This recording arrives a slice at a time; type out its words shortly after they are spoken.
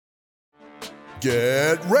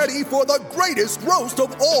Get ready for the greatest roast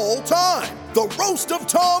of all time, the Roast of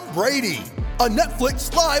Tom Brady, a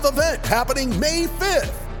Netflix live event happening May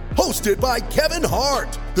 5th. Hosted by Kevin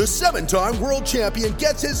Hart, the 7-time world champion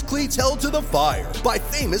gets his cleats held to the fire by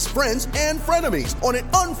famous friends and frenemies on an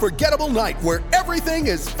unforgettable night where everything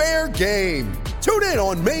is fair game. Tune in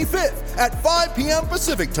on May 5th at 5 p.m.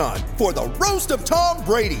 Pacific time for the Roast of Tom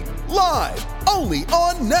Brady, live only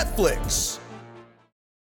on Netflix.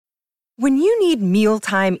 When you need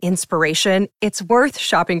mealtime inspiration, it's worth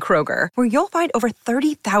shopping Kroger, where you'll find over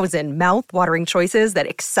 30,000 mouth-watering choices that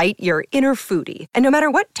excite your inner foodie. And no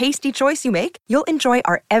matter what tasty choice you make, you'll enjoy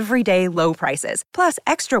our everyday low prices, plus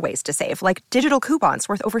extra ways to save, like digital coupons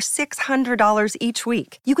worth over $600 each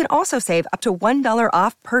week. You can also save up to $1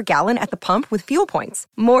 off per gallon at the pump with fuel points.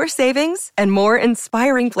 More savings and more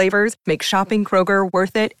inspiring flavors make shopping Kroger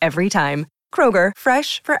worth it every time. Kroger,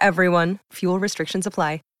 fresh for everyone. Fuel restrictions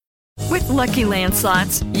apply. With Lucky Land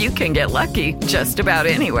Slots, you can get lucky just about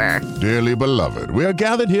anywhere. Dearly beloved, we are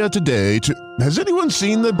gathered here today to... Has anyone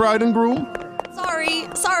seen the bride and groom?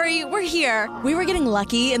 Sorry, we're here. We were getting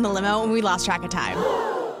lucky in the limo and we lost track of time.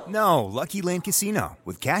 No, Lucky Land Casino,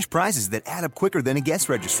 with cash prizes that add up quicker than a guest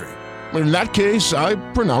registry. In that case, I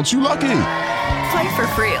pronounce you lucky. Play for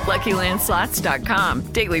free at LuckyLandSlots.com.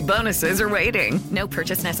 Daily bonuses are waiting. No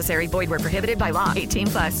purchase necessary. Void where prohibited by law.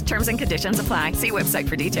 18+. Terms and conditions apply. See website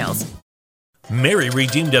for details. Mary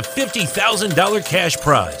redeemed a $50,000 cash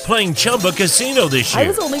prize playing Chumba Casino this year. I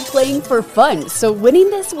was only playing for fun, so winning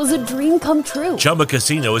this was a dream come true. Chumba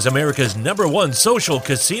Casino is America's #1 social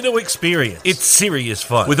casino experience. It's serious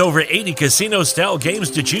fun. With over 80 casino-style games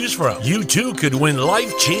to choose from, you too could win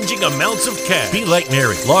life-changing amounts of cash. Be like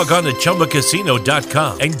Mary. Log on to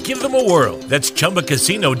ChumbaCasino.com and give them a whirl. That's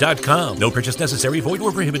ChumbaCasino.com. No purchase necessary. Void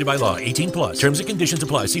where prohibited by law. 18+. Terms and conditions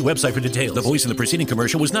apply. See website for details. The voice in the preceding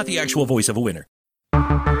commercial was not the actual voice of a winner.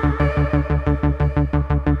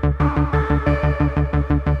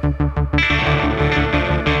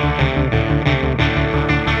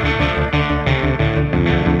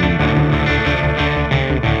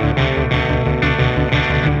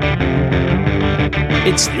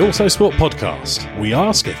 It's the Autosport Podcast. We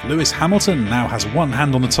ask if Lewis Hamilton now has one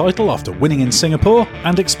hand on the title after winning in Singapore,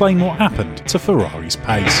 and explain what happened to Ferrari's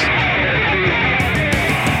pace.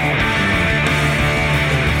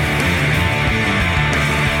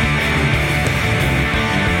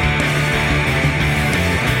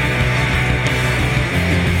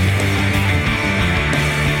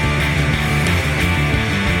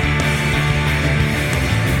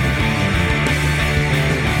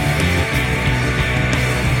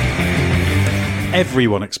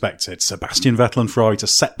 Everyone expected Sebastian Vettel and Ferrari to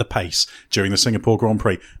set the pace during the Singapore Grand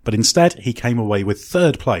Prix, but instead he came away with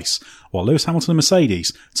third place, while Lewis Hamilton and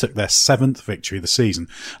Mercedes took their 7th victory of the season.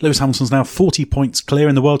 Lewis Hamilton's now 40 points clear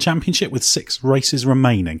in the World Championship with 6 races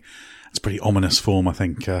remaining. It's pretty ominous form, I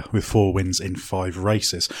think, with 4 wins in 5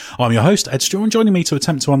 races. I'm your host, Ed Stewart, and joining me to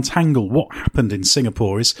attempt to untangle what happened in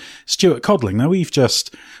Singapore is Stuart Codling. Now, we've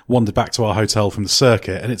just wandered back to our hotel from the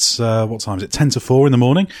circuit, and it's, what time is it, 10 to 4 in the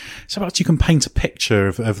morning? So perhaps you can paint a picture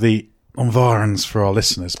of the environs for our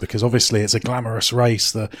listeners, because obviously it's a glamorous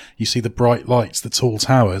race. You see the bright lights, the tall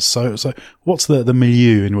towers. So what's the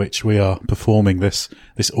milieu in which we are performing this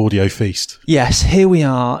audio feast? Yes, here we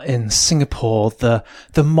are in Singapore, the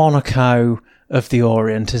Monaco of the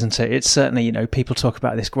Orient, isn't it? It's certainly, people talk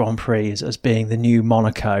about this Grand Prix as being the new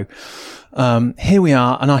Monaco. Here we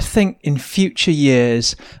are, and I think in future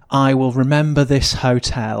years I will remember this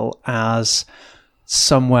hotel as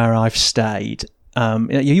somewhere I've stayed.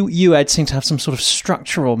 You, Ed, seem to have some sort of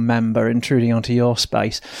structural member intruding onto your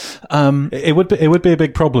space. It would be a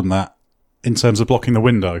big problem, that, in terms of blocking the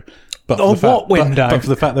window. But what window? But for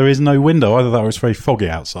the fact there is no window, either that or it's very foggy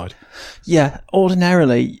outside. Yeah,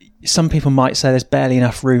 ordinarily, some people might say there's barely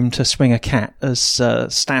enough room to swing a cat. As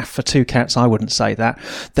staff for 2 cats, I wouldn't say that.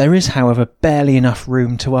 There is, however, barely enough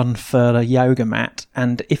room to unfurl a yoga mat,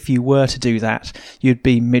 and if you were to do that, you'd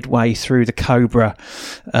be midway through the Cobra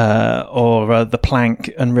or the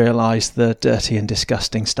plank and realise the dirty and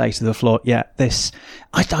disgusting state of the floor. Yeah,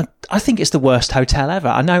 I think it's the worst hotel ever.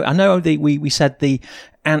 I know we said the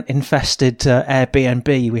ant-infested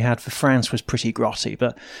Airbnb we had for France was pretty grotty,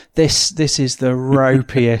 but this is the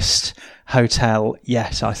ropiest hotel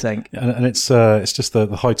yet, I think. And it's just the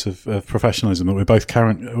height of professionalism that we're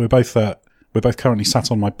both currently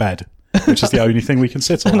sat on my bed, which is the only thing we can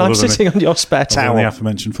sit on. And I'm sitting on your spare towel. On the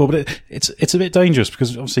aforementioned floor, but it's a bit dangerous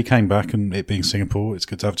because obviously came back, and it being Singapore, it's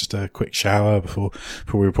good to have just a quick shower before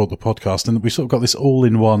we report the podcast, and we sort of got this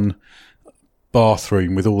all-in-one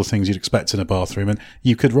bathroom with all the things you'd expect in a bathroom, and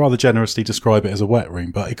you could rather generously describe it as a wet room,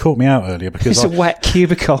 but it caught me out earlier because it's a wet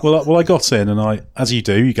cubicle. Well, I got in, and as you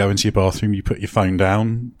do, you go into your bathroom, you put your phone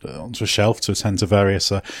down onto a shelf to attend to various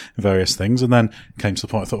things, and then came to the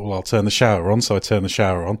point I thought, well, I'll turn the shower on, so I turned the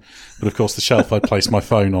shower on, but of course the shelf I'd placed my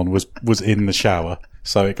phone on was in the shower,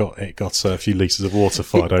 so it got a few litres of water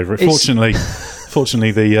fired over it. Fortunately,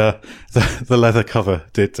 the leather cover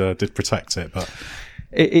did protect it, but.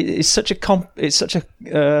 It's such a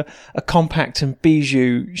compact and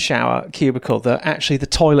bijou shower cubicle that actually the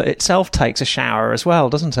toilet itself takes a shower as well,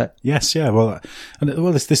 doesn't it? Yes, yeah. Well,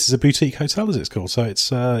 this is a boutique hotel, as it's called, so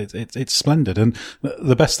it's splendid. And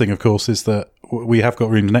the best thing, of course, is that we have got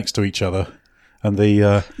rooms next to each other. And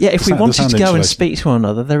if we wanted to go and speak to one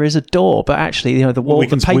another, there is a door, but actually, the wall, we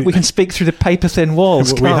can speak through the paper-thin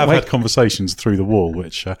walls. We have had conversations through the wall,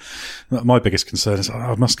 which my biggest concern is,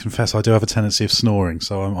 I must confess, I do have a tendency of snoring,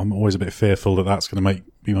 so I'm always a bit fearful that that's going to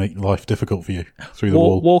make life difficult for you through the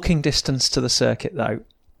wall. Walking distance to the circuit, though.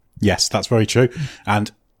 Yes, that's very true, and.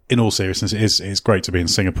 In all seriousness, it's great to be in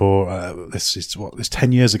Singapore. This is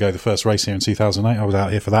 10 years ago, the first race here in 2008. I was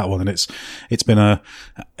out here for that one, and it's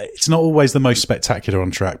not always the most spectacular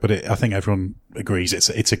on track, but I think everyone agrees it's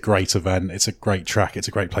a great event. It's a great track. It's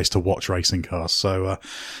a great place to watch racing cars. So,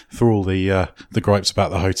 for all the gripes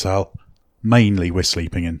about the hotel, mainly we're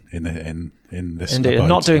sleeping in this. Indeed, abode,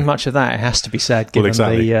 not doing much of that, it has to be said, given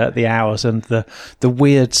the hours and the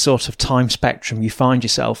weird sort of time spectrum you find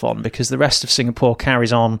yourself on, because the rest of Singapore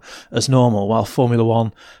carries on as normal while Formula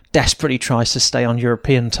One desperately tries to stay on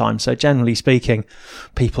European time. So generally speaking,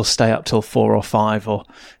 people stay up till 4 or 5 or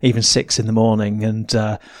even 6 in the morning and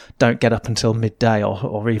don't get up until midday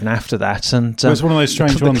or even after that. And it's one of those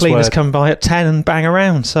strange ones the cleaners where come by at 10 and bang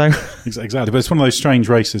around. So exactly, but it's one of those strange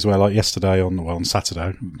races where, like yesterday on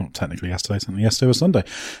Saturday, not technically yesterday, something yesterday or Sunday,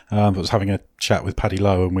 I was having a chat with Paddy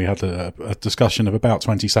Lowe, and we had a discussion of about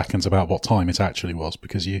 20 seconds about what time it actually was,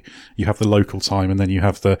 because you have the local time and then you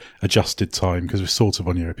have the adjusted time, because we're sort of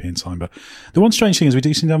on European time. But the one strange thing is we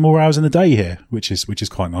do seem to have more hours in the day here, which is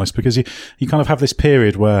quite nice, because you kind of have this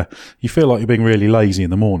period where you feel like you're being really lazy in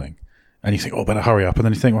the morning. And you think, oh, better hurry up. And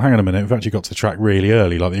then you think, well, hang on a minute, we've actually got to the track really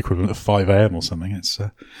early, like the equivalent of 5 a.m. or something. It's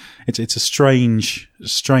a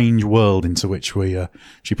strange world into which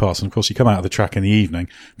she pass. And of course, you come out of the track in the evening,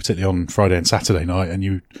 particularly on Friday and Saturday night, and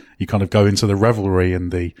you kind of go into the revelry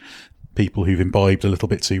and the people who've imbibed a little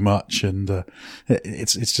bit too much, and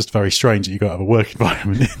it's just very strange that you got to have a work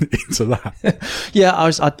environment into that. Yeah,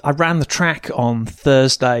 I ran the track on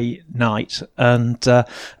Thursday night, and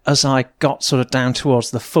as I got sort of down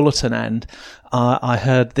towards the Fullerton end, I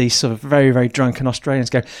heard these sort of very, very drunken Australians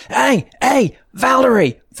go, "Hey,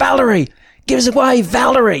 Valerie, give us away,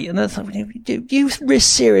 Valerie!" And I thought, do you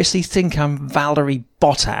seriously think I'm Valerie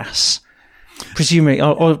Bottas? Presumably,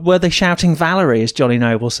 or were they shouting Valerie, as Johnny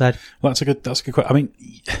Noble said? Well, that's a good question. I mean,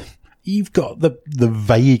 you've got the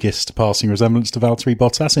vaguest passing resemblance to Valtteri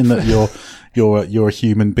Bottas in that you're a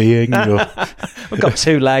human being. We've got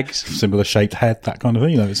 2 legs, similar shaped head, that kind of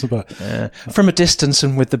thing. It's about from a distance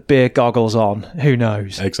and with the beer goggles on. Who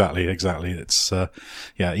knows? Exactly. It's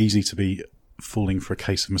easy to be falling for a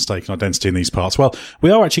case of mistaken identity in these parts. Well,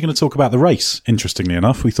 we are actually going to talk about the race. Interestingly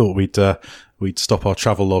enough, we thought we'd stop our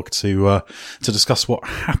travel log to discuss what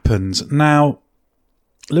happened. Now,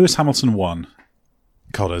 Lewis Hamilton won.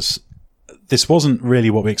 Codders, this wasn't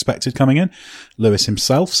really what we expected coming in. Lewis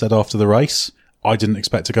himself said after the race, I didn't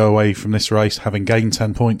expect to go away from this race having gained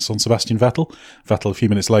 10 points on Sebastian Vettel. Vettel, a few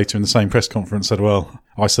minutes later in the same press conference, said, well,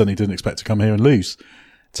 I certainly didn't expect to come here and lose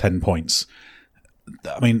 10 points.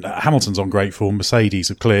 I mean, Hamilton's on great form.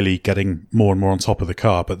 Mercedes are clearly getting more and more on top of the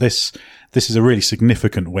car, but this is a really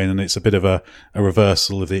significant win, and it's a bit of a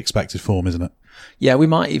reversal of the expected form, isn't it? Yeah, we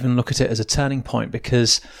might even look at it as a turning point,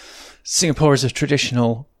 because Singapore is a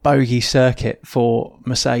traditional bogey circuit for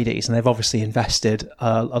Mercedes, and they've obviously invested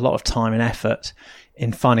a lot of time and effort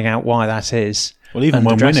in finding out why that is. Well, even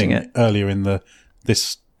when winning earlier in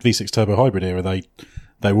this V6 Turbo Hybrid era,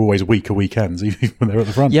 they were always weaker weekends, even when they were at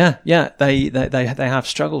the front. Yeah, they have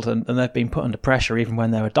struggled, and they've been put under pressure even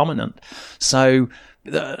when they were dominant. So,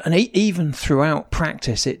 and even throughout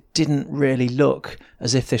practice, it didn't really look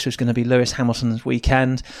as if this was going to be Lewis Hamilton's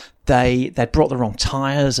weekend. They'd brought the wrong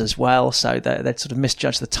tyres as well, so they'd sort of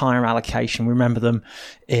misjudged the tyre allocation. We remember them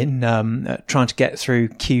in trying to get through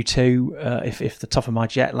Q2, if the top of my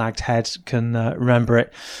jet-lagged head can remember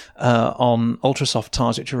it, on ultra-soft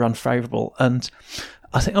tyres, which were unfavourable. And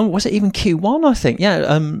I think, was it even Q1? I think,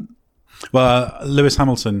 yeah. Well, Lewis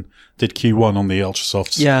Hamilton did Q1 on the ultra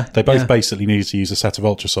softs. Yeah, they both basically needed to use a set of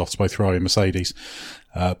ultra softs, both Ferrari and Mercedes.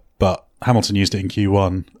 But Hamilton used it in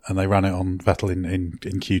Q1 and they ran it on Vettel in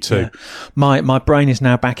Q2. Yeah. My brain is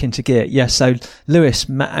now back into gear. Yes, so Lewis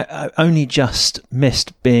only just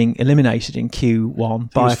missed being eliminated in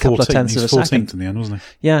Q1 by a couple of tenths of a second. He was 14th in the end, wasn't he?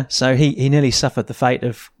 Yeah, so he nearly suffered the fate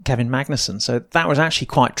of Kevin Magnussen. So that was actually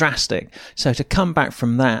quite drastic. So to come back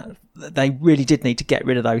from that, they really did need to get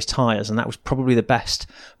rid of those tyres, and that was probably the best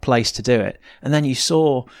place to do it. And then you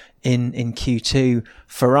saw in Q2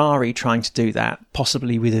 Ferrari trying to do that,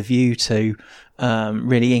 possibly with a view to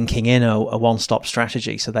really inking in a one-stop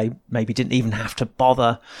strategy, so they maybe didn't even have to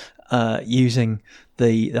bother using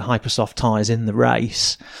the Hypersoft tyres in the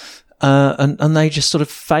race. And they just sort of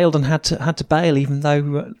failed and had to bail, even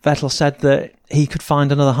though Vettel said that he could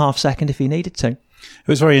find another half second if he needed to. It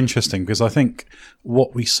was very interesting because I think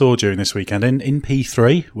what we saw during this weekend in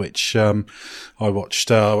P3, which I watched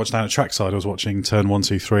down at trackside. I was watching turn 1,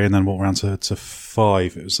 2, 3, and then walked around to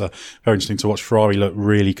 5. It was very interesting to watch. Ferrari look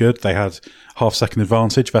really good. They had half second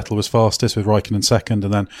advantage. Vettel was fastest with Raikkonen second,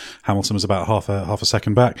 and then Hamilton was about half a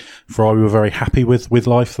second back. Ferrari were very happy with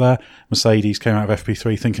life there. Mercedes came out of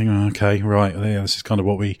FP3 thinking, okay, right, yeah, this is kind of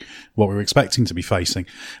what we were expecting to be facing.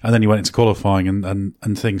 And then you went into qualifying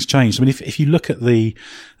and things changed. I mean, if you look at the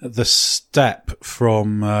step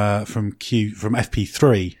from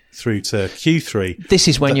FP3 through to Q3. This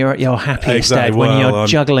is when you're at your happiest, Ed, when you're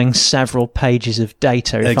juggling several pages of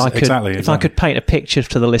data. If I could paint a picture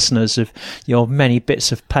to the listeners of your many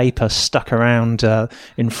bits of paper stuck around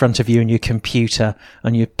in front of you and your computer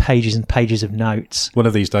and your pages and pages of notes. One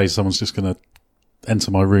of these days, someone's just going to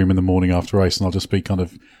enter my room in the morning after race, and I'll just be kind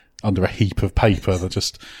of under a heap of paper that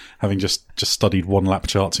just having just studied one lap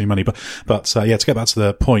chart too many. But yeah, to get back to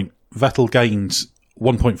the point, Vettel gained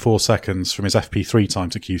 1.4 seconds from his FP3 time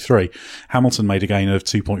to Q3. Hamilton made a gain of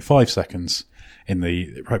 2.5 seconds in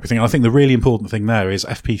the prep thing. And I think the really important thing there is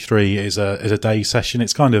FP3 is a day session.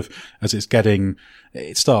 It's kind of, as it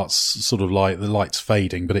starts sort of like the lights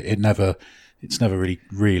fading, but it's never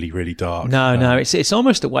really dark. No, it's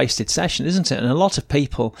almost a wasted session, isn't it? And a lot of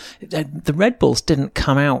people, the Red Bulls didn't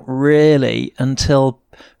come out really until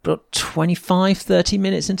about 25, 30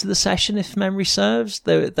 minutes into the session, if memory serves.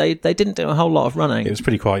 They didn't do a whole lot of running. It was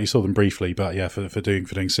pretty quiet. You saw them briefly, but yeah, for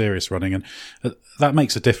doing serious running, and that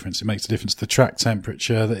makes a difference. It makes a difference to the track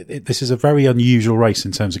temperature. This is a very unusual race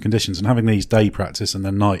in terms of conditions, and having these day practice and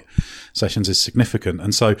then night sessions is significant.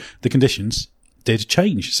 And so the conditions did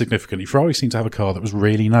change significantly. Ferrari seemed to have a car that was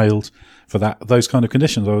really nailed for those kind of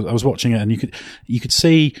conditions. I was watching it, and you could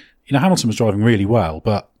see, Hamilton was driving really well,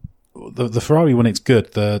 but the Ferrari, when it's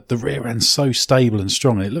good, the rear end's so stable and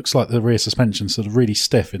strong, and it looks like the rear suspension's sort of really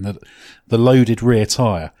stiff in that the loaded rear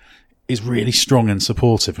tyre is really strong and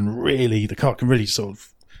supportive, and really the car can really sort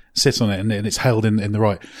of sit on it, and it's held in the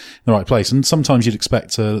right place. And sometimes you'd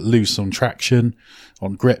expect to lose some traction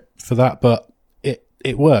on grip for that, but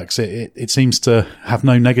it works. It seems to have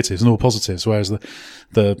no negatives and all positives, whereas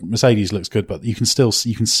the Mercedes looks good, but you can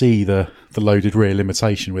see the loaded rear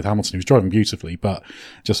limitation with Hamilton, who's driving beautifully, but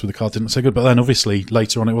just with the car didn't look so good. But then obviously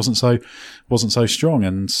later on it wasn't so strong,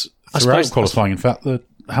 and throughout qualifying, in fact, the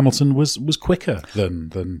Hamilton was quicker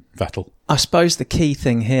than Vettel. I suppose the key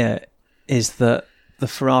thing here is that the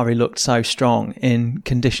Ferrari looked so strong in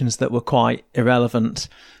conditions that were quite irrelevant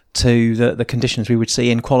to the conditions we would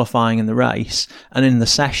see in qualifying in the race, and in the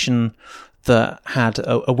session that had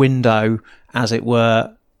a window, as it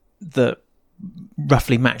were, that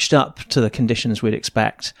roughly matched up to the conditions we'd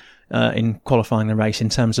expect in qualifying the race in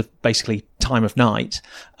terms of basically time of night.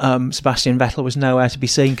 Sebastian Vettel was nowhere to be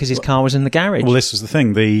seen because his car was in the garage. Well, this was the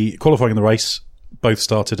thing. The qualifying in the race both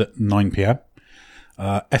started at 9 p.m.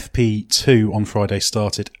 FP2 on Friday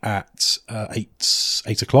started at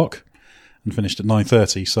 8 o'clock. And finished at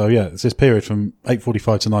 9:30. So yeah, it's this period from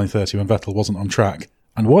 8:45 to 9:30 when Vettel wasn't on track.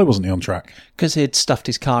 And why wasn't he on track? Because he'd stuffed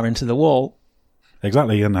his car into the wall.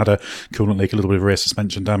 Exactly, and had a coolant leak, a little bit of rear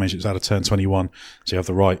suspension damage. It was out of turn 21, so you have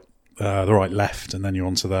the right left, and then you're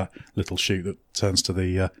onto that little chute that turns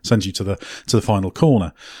to sends you to the final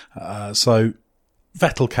corner. So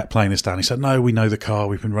Vettel kept playing this down. He said, "No, we know the car.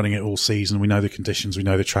 We've been running it all season. We know the conditions. We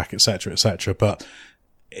know the track, etc., etc." But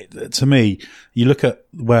to me, you look at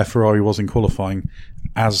where Ferrari was in qualifying,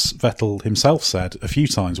 as Vettel himself said a few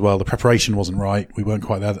times, well, the preparation wasn't right. We weren't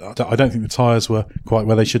quite there. I don't think the tyres were quite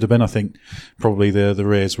where they should have been. I think probably the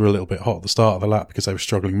rears were a little bit hot at the start of the lap because they were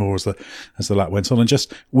struggling more as the lap went on. And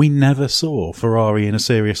we never saw Ferrari in a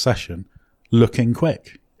serious session looking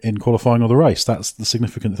quick in qualifying or the race. That's the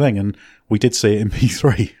significant thing. And we did see it in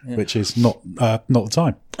P3, which is not the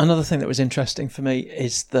time. Another thing that was interesting for me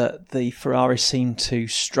is that the Ferrari seemed to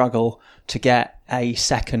struggle to get a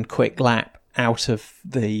second quick lap out of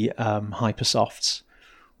the Hypersofts,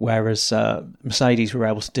 whereas Mercedes were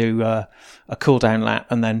able to do a cool down lap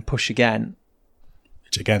and then push again.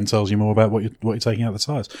 Which again tells you more about what you're taking out of the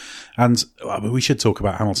tyres. And we should talk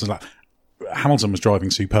about Hamilton's lap. Hamilton was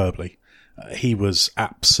driving superbly. He was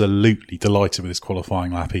absolutely delighted with his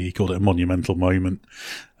qualifying lap. He called it a monumental moment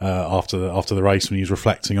after the race when he was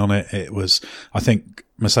reflecting on it. It was, I think,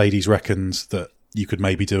 Mercedes reckoned that you could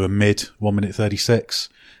maybe do a mid 1 minute 36.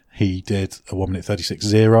 He did a 1 minute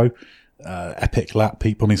 36.0. Epic lap.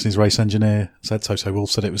 Pete Bonnison, his race engineer, said. Toto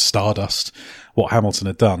Wolff said it was stardust, what Hamilton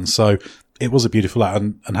had done. So it was a beautiful lap.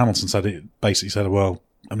 And Hamilton basically said, well,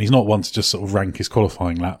 I mean, he's not one to just sort of rank his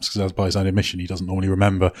qualifying laps because, as by his own admission, he doesn't normally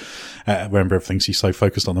remember everything. He's so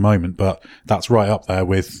focused on the moment. But that's right up there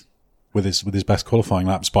with his best qualifying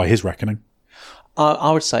laps by his reckoning.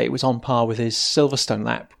 I would say it was on par with his Silverstone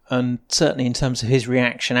lap, and certainly in terms of his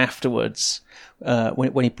reaction afterwards,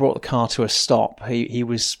 when he brought the car to a stop, he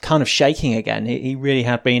was kind of shaking again. He really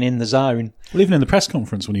had been in the zone. Well, even in the press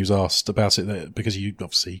conference when he was asked about it, because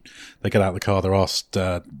they get out of the car, they're asked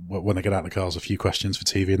when they get out of the car, there's a few questions for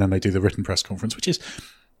TV, and then they do the written press conference, which is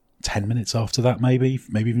 10 minutes after that, maybe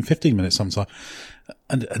even 15 minutes sometime.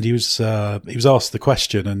 And he was asked the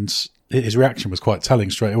question, and his reaction was quite telling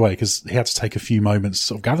straight away because he had to take a few moments to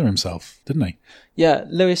sort of gather himself, didn't he? Yeah,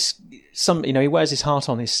 Lewis, he wears his heart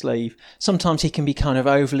on his sleeve. Sometimes he can be kind of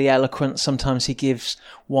overly eloquent. Sometimes he gives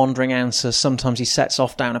wandering answers. Sometimes he sets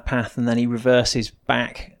off down a path and then he reverses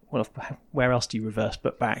back. Well, where else do you reverse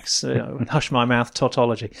but back? So, hush my mouth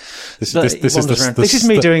tautology. This is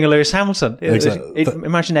me doing a Lewis Hamilton. Exactly.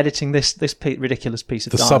 Imagine editing this ridiculous piece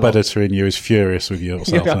of dialogue. The sub-editor in you is furious with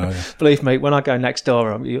yourself now. Yeah. Believe me, when I go next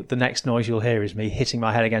door, the next noise you'll hear is me hitting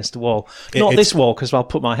my head against the wall. Not this wall, because I'll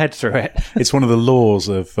put my head through it. It's one of the laws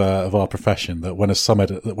of our profession that when a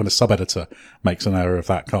sub-editor makes an error of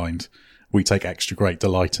that kind, we take extra great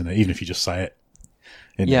delight in it, even if you just say it.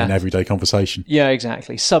 In everyday conversation. Yeah,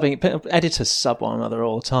 exactly. Editors sub one another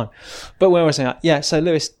all the time. But where was I? Yeah, so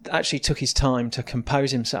Lewis actually took his time to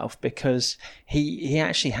compose himself because he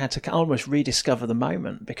actually had to almost rediscover the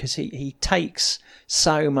moment because he takes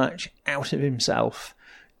so much out of himself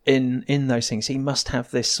in those things. He must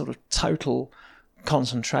have this sort of total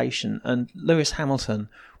concentration. And Lewis Hamilton,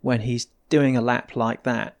 when he's doing a lap like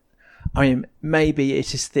that, I mean, maybe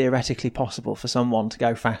it is theoretically possible for someone to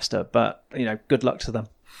go faster, but good luck to them.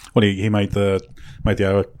 Well, he made the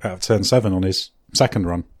error out of turn 7 on his second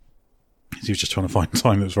run. He was just trying to find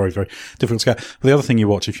time that was very, very difficult to get. But the other thing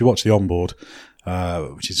if you watch the onboard,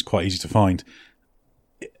 which is quite easy to find,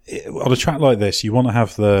 on a track like this, you want to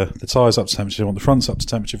have the tyres up to temperature, you want the fronts up to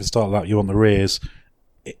temperature for the start of the lap, you want the rears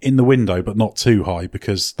in the window, but not too high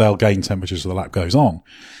because they'll gain temperature as the lap goes on.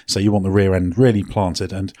 So you want the rear end really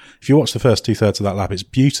planted. And if you watch the first 2/3 of that lap, it's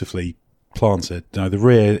beautifully planted. The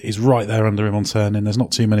rear is right there under him on turning. There's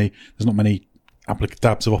not many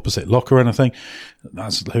dabs of opposite lock or anything.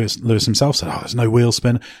 That's Lewis himself said, there's no wheel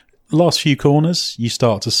spin. Last few corners, you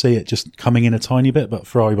start to see it just coming in a tiny bit, but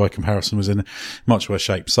Ferrari by comparison was in much worse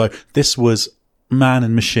shape. So this was man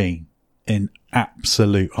and machine in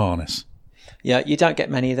absolute harness. Yeah, you don't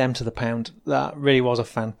get many of them to the pound. That really was a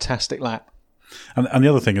fantastic lap. And the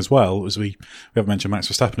other thing as well was we haven't mentioned Max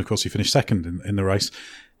Verstappen. Of course, he finished second in the race.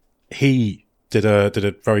 He did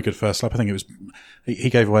a very good first lap. I think he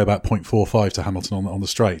gave away about 0.45 to Hamilton on the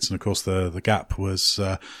straights, and of course the gap was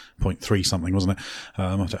 0.3 something, wasn't it?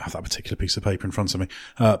 I don't have that particular piece of paper in front of me,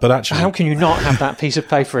 but actually, how can you not have that piece of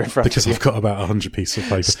paper in front of you? Because I've got about 100 pieces of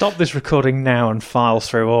paper. Stop this recording now and file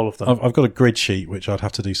through all of them. I've got a grid sheet which I'd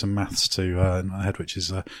have to do some maths to in my head, which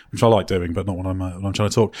I like doing, but not when I'm trying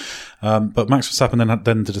to talk. But Max Verstappen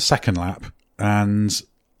then did a second lap, and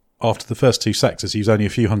after the first two sectors, he was only a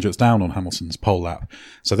few hundredths down on Hamilton's pole lap.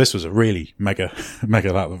 So this was a really mega lap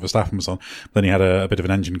that Verstappen was on. Then he had a bit of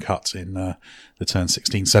an engine cut in the turn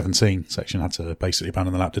 16-17 section, had to basically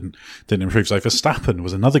abandon the lap, didn't improve. So Verstappen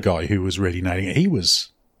was another guy who was really nailing it. He was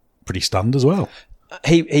pretty stunned as well.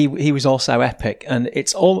 He was also epic, and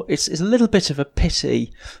it's a little bit of a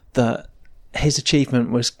pity that his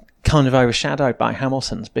achievement was kind of overshadowed by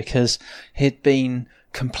Hamilton's because he'd been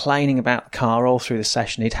complaining about the car all through the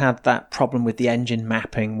session. He'd had that problem with the engine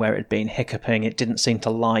mapping where it had been hiccuping. It didn't seem to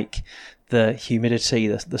like the humidity,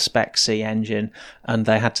 the Spec C engine, and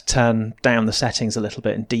they had to turn down the settings a little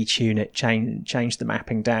bit and detune it, change the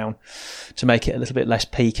mapping down to make it a little bit less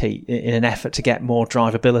peaky in an effort to get more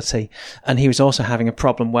drivability. And he was also having a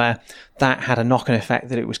problem where that had a knock-on effect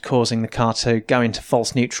that it was causing the car to go into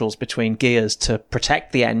false neutrals between gears to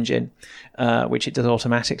protect the engine, which it does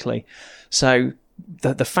automatically. So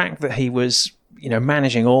the fact that he was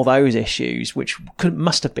managing all those issues, which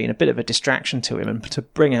must have been a bit of a distraction to him, and to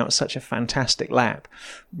bring out such a fantastic lap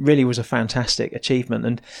really was a fantastic achievement.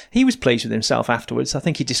 And he was pleased with himself afterwards. I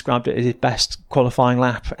think he described it as his best qualifying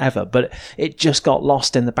lap ever, but it just got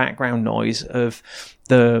lost in the background noise of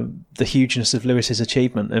the hugeness of Lewis's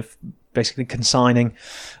achievement of basically consigning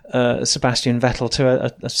Sebastian Vettel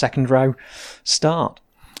to a second row start.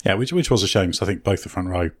 Yeah, which was a shame, because I think both the front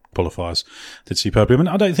row qualifiers did superbly. I mean,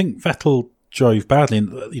 I don't think Vettel drove badly.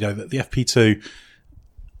 And, the FP2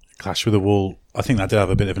 clash with the wall, I think that did have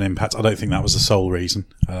a bit of an impact. I don't think that was the sole reason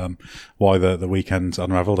why the weekend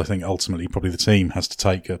unravelled. I think ultimately probably the team has to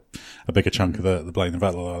take a bigger chunk of the blame than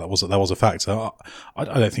Vettel. That was a factor. I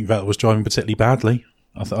don't think Vettel was driving particularly badly.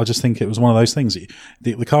 I just think it was one of those things.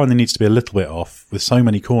 The car only needs to be a little bit off with so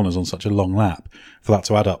many corners on such a long lap for that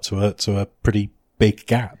to add up to a pretty big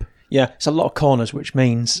gap. Yeah, it's a lot of corners, which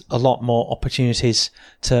means a lot more opportunities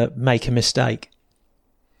to make a mistake.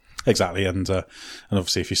 Exactly, and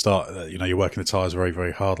obviously if you start, you're working the tyres very,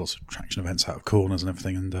 very hard, lots of traction events out of corners and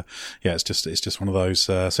everything, and it's just one of those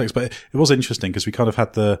things. But it was interesting because we kind of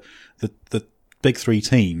had the big three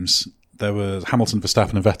teams. There was Hamilton,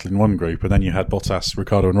 Verstappen and Vettel in one group, and then you had Bottas,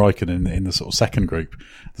 Ricciardo and Raikkonen in the sort of second group,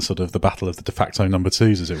 the battle of the de facto number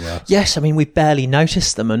twos, as it were. Yes, I mean, we barely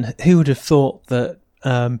noticed them, and who would have thought that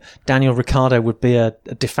Daniel Ricciardo would be a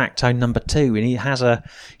de facto number two, and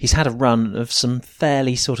he's had a run of some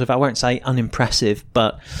fairly sort of, I won't say unimpressive,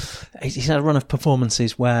 but he's had a run of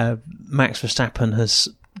performances where Max Verstappen has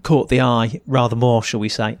caught the eye rather more, shall we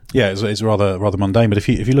say. Yeah, it's rather mundane, but if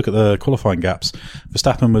you look at the qualifying gaps,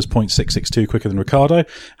 Verstappen was 0.662 quicker than Ricciardo,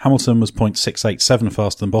 Hamilton was 0.687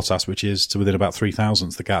 faster than Bottas, which is to within about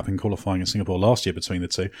 0.003 the gap in qualifying in Singapore last year between the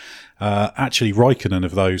two. Actually, Raikkonen,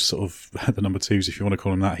 of those sort of the number twos, if you want to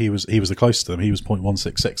call him that, he was the closest to them. He was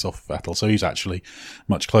 0.166 off Vettel, so he's actually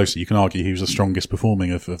much closer. You can argue he was the strongest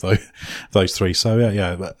performing of those three. So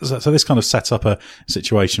yeah. So this kind of sets up a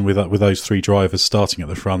situation with those three drivers starting at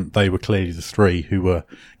the front. They were clearly the three who were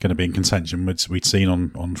going to be in contention. We'd seen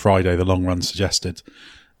on Friday the long run suggested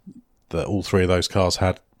that all three of those cars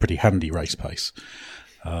had pretty handy race pace.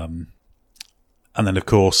 And then, of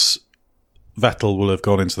course, Vettel will have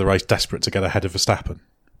gone into the race desperate to get ahead of Verstappen.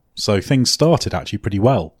 So things started actually pretty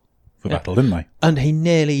well for Vettel, didn't they? And he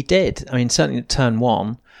nearly did. I mean, certainly at turn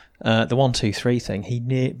one, the 1-2-3 thing, he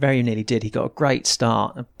very nearly did. He got a great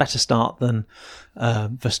start, a better start than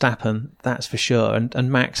Verstappen, that's for sure.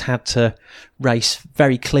 And Max had to race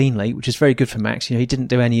very cleanly, which is very good for Max. He didn't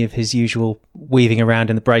do any of his usual weaving around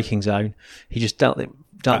in the braking zone. He just dealt with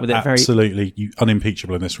it very... Absolutely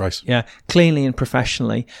unimpeachable in this race. Yeah, cleanly and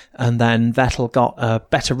professionally. And then Vettel got a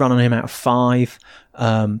better run on him out of 5.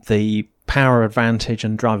 The power advantage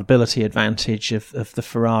and drivability advantage of the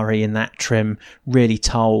Ferrari in that trim really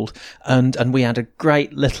told. And we had a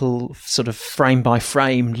great little sort of frame by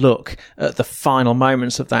frame look at the final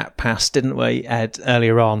moments of that pass, didn't we, Ed,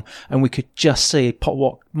 earlier on? And we could just see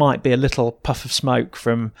what might be a little puff of smoke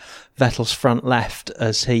from Vettel's front left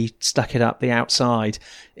as he stuck it up the outside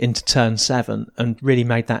into turn 7 and really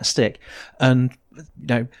made that stick. And,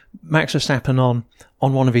 Max Verstappen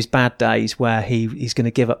on one of his bad days where he's going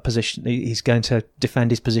to give up position, he's going to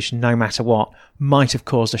defend his position no matter what, might have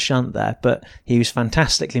caused a shunt there, but he was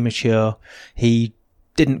fantastically mature. He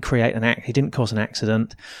didn't cause an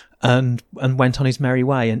accident, and went on his merry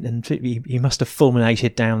way, and he must have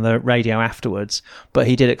fulminated down the radio afterwards, but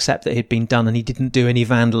he did accept that it had been done, and he didn't do any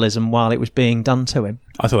vandalism while it was being done to him.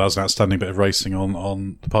 I thought that was an outstanding bit of racing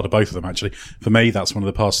on the part of both of them, actually. For me, that's one of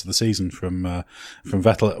the parts of the season from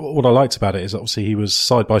Vettel. What I liked about it is obviously he was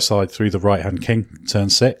side by side through the right-hand king,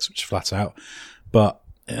 turn 6, which is flat out,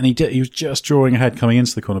 and he was just drawing ahead coming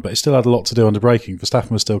into the corner, but he still had a lot to do under braking.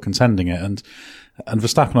 Verstappen was still contending it, and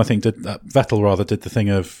Verstappen, I think, Vettel did the thing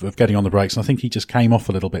of getting on the brakes, and I think he just came off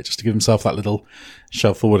a little bit just to give himself that little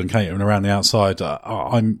shove forward and came around the outside.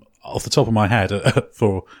 I'm off the top of my head at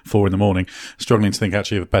 4 in the morning, struggling to think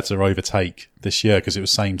actually of a better overtake this year because it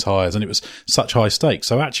was same tyres and it was such high stakes.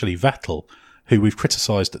 So actually Vettel, who we've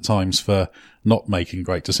criticised at times for not making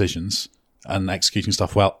great decisions and executing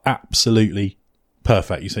stuff well, absolutely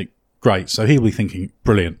perfect. You think, great. So he'll be thinking,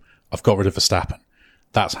 brilliant, I've got rid of Verstappen.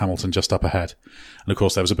 That's Hamilton just up ahead. And of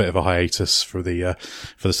course there was a bit of a hiatus for the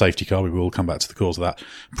safety car. We will come back to the cause of that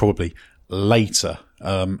probably later.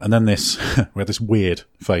 And then we had this weird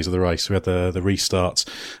phase of the race. We had the restarts.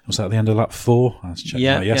 Was that at the end of lap 4? Let's check.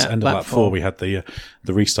 Yes, end of lap 4 we had the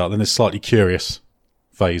restart. Then this slightly curious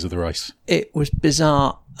phase of the race. It was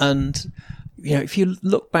bizarre, and if you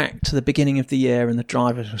look back to the beginning of the year and the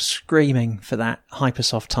drivers were screaming for that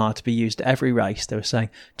Hypersoft tyre to be used at every race, they were saying,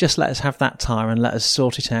 just let us have that tyre and let us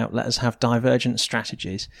sort it out. Let us have divergent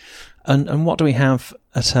strategies. And what do we have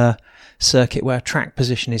at a circuit where track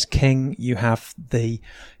position is king? You have the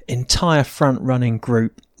entire front running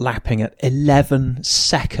group lapping at 11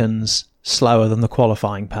 seconds slower than the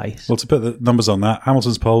qualifying pace. Well, to put the numbers on that,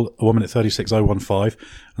 Hamilton's pole, 1 minute 36.015, and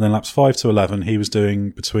then laps 5 to 11, he was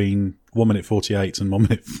doing between 1 minute 48 and 1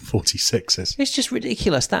 minute 46s. It's just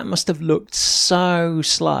ridiculous. That must have looked so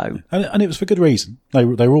slow. And it was for good reason. They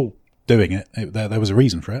were all doing it. There was a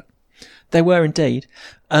reason for it. They were indeed.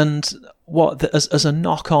 And as a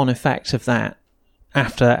knock-on effect of that,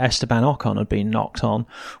 after Esteban Ocon had been knocked on,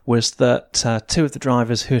 was that two of the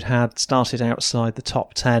drivers who'd had started outside the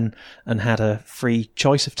top 10 and had a free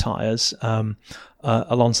choice of tyres,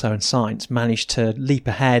 Alonso and Sainz, managed to leap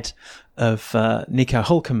ahead of Nico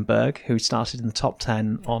Hülkenberg, who started in the top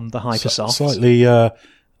 10 on the Hypersoft.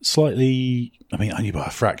 Slightly, I mean, only by a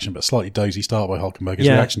fraction, but slightly dozy start by Hülkenberg. His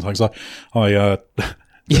reaction times.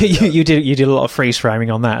 You did a lot of freeze framing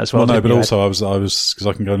on that as well. Well, no, but also I was because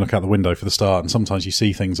I can go and look out the window for the start, and sometimes you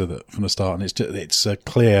see things from the start, and it's a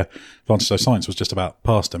clear advantage. So Sainz was just about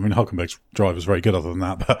past him. I mean, Hülkenberg's drive was very good, other than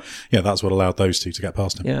that, but that's what allowed those two to get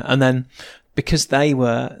past him. Yeah, and then because they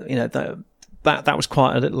were, that was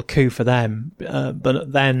quite a little coup for them,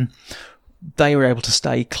 but then they were able to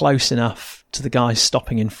stay close enough to the guys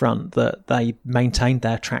stopping in front that they maintained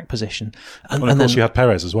their track position. And of course you had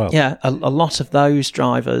Perez as well. Yeah, a lot of those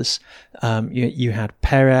drivers, you had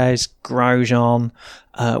Perez, Grosjean,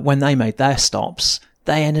 when they made their stops,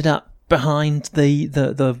 they ended up behind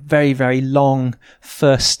the very, very long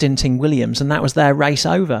first stinting Williams, and that was their race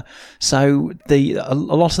over. So a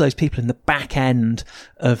lot of those people in the back end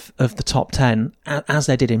of the top 10, as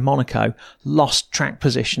they did in Monaco, lost track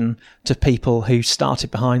position to people who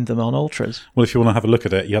started behind them on Ultras. Well, if you want to have a look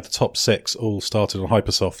at it, you had the top 6 all started on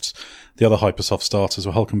Hypersofts. The other Hypersoft starters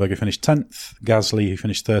were Hülkenberg, who finished 10th, Gasly, who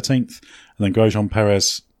finished 13th, and then Grosjean,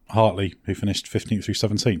 Perez, Hartley, who finished 15th through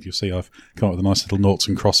 17th. You'll see I've come up with a nice little noughts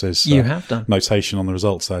and crosses you have done. Notation on the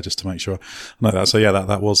results there, just to make sure I know that. So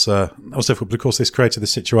that was difficult. But of course, this created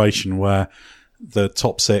this situation where the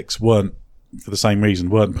top 6 weren't, for the same reason,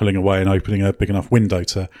 weren't pulling away and opening a big enough window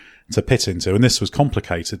to pit into. And this was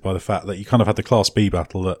complicated by the fact that you kind of had the Class B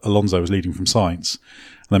battle that Alonso was leading from Sainz,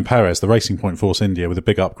 and then Perez, the Racing Point Force India, with a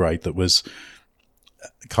big upgrade that was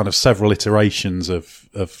kind of several iterations of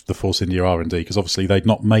the Force India R&D, because obviously they'd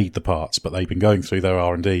not made the parts, but they'd been going through their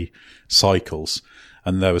R&D cycles,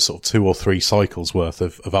 and there was sort of 2 or 3 cycles worth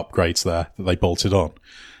of upgrades there that they bolted on.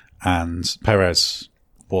 And Perez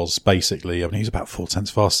was basically, I mean, he was about 4 tenths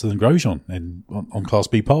faster than Grosjean on Class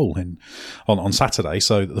B pole on Saturday.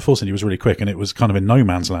 So the Force India was really quick, and it was kind of in no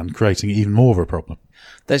man's land, creating even more of a problem.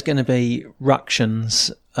 There's going to be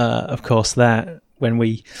ructions, of course, there when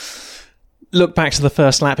we look back to the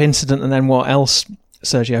first lap incident and then what else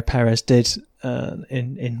Sergio Perez did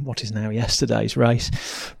in what is now yesterday's race,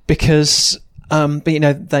 because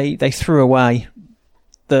they threw away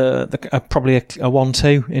the probably a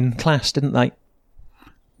 1-2 in class, didn't they?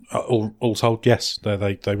 All told, yes,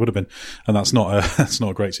 they would have been, and that's not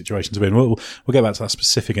a great situation to be in. We'll get back to that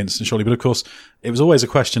specific instance shortly, but of course it was always a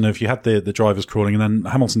question of, you had the drivers crawling, and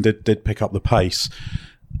then Hamilton did pick up the pace.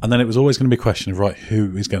 And then it was always going to be a question of, right,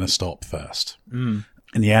 who is going to stop first? In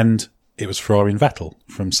the end, it was Ferrari and Vettel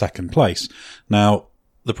from second place. Now,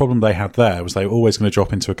 the problem they had there was they were always going to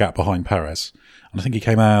drop into a gap behind Perez. And I think he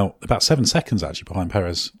came out about 7 seconds actually behind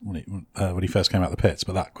Perez when he first came out of the pits,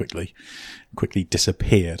 but that quickly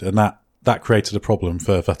disappeared. And that created a problem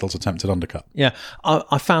for Vettel's attempted undercut. Yeah,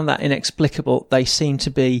 I found that inexplicable. Their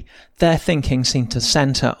thinking seemed to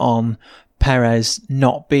centre on Perez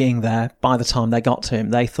not being there by the time they got to him.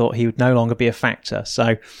 They thought he would no longer be a factor.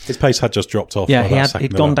 So his pace had just dropped off. Yeah,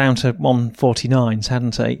 he'd gone down to 149s,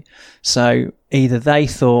 hadn't he? So either they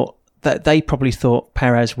probably thought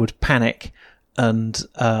Perez would panic and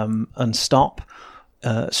stop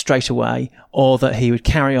straight away, or that he would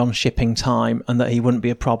carry on shipping time and that he wouldn't be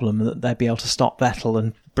a problem, and that they'd be able to stop Vettel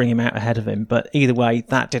and bring him out ahead of him. But either way,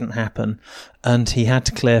 that didn't happen, and he had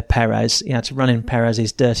to clear Perez. He had to run in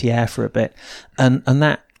Perez's dirty air for a bit, and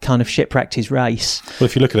that kind of shipwrecked his race. Well,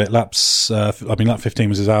 if you look at it, lap 15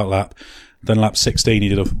 was his out lap, then lap 16 he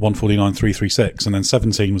did a 149.336, and then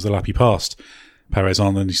 17 was the lap he passed Perez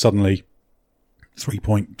on, and he suddenly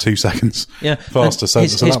 3.2 seconds faster. So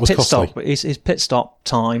that was costly. His pit stop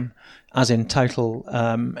time, as in total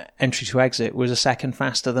entry to exit, was a second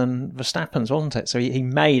faster than Verstappen's, wasn't it? So he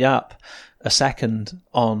made up a second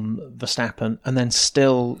on Verstappen and then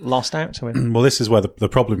still lost out to him. Well, this is where the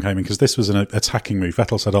problem came in, because this was an attacking move.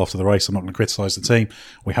 Vettel said after the race, I'm not going to criticise the team.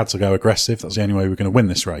 We had to go aggressive. That's the only way we were going to win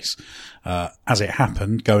this race. As it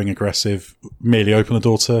happened, going aggressive merely opened the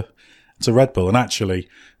door to Red Bull. And actually,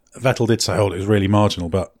 Vettel did say, it was really marginal,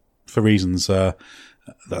 but for reasons, there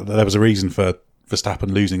was a reason for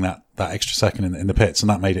Verstappen losing that extra second in the pits, and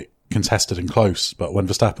that made it contested and close. But when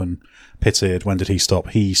Verstappen pitted, when did he stop?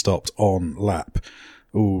 He stopped on lap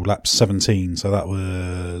 17. So that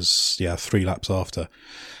was 3 laps after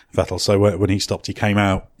Vettel. So when he stopped, he came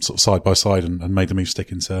out sort of side by side and made the move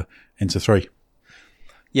stick into 3.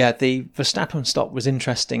 Yeah, the Verstappen stop was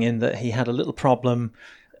interesting in that he had a little problem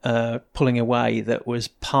pulling away that was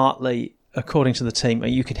partly, according to the team,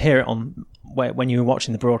 you could hear it on when you were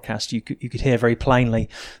watching the broadcast, you could hear very plainly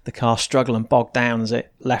the car struggle and bog down as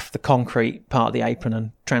it left the concrete part of the apron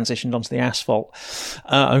and transitioned onto the asphalt.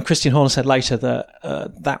 And Christian Horner said later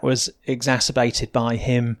that that was exacerbated by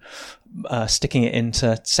him sticking it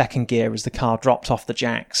into second gear as the car dropped off the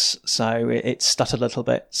jacks, so it stuttered a little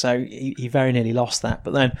bit. So he very nearly lost that.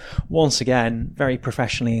 But then, once again, very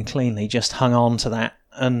professionally and cleanly, just hung on to that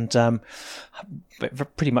and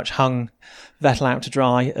pretty much hung Vettel out to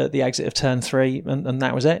dry at the exit of turn 3, and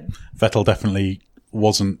that was it. Vettel definitely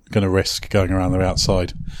wasn't going to risk going around the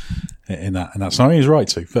outside in that scenario. He was right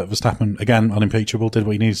to. Verstappen, again, unimpeachable, did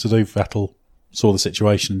what he needed to do. Vettel saw the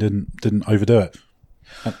situation, didn't overdo it.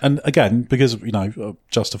 And again, because,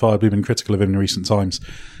 justifiably been critical of him in recent times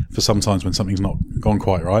for sometimes when something's not gone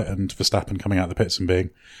quite right, and Verstappen coming out of the pits and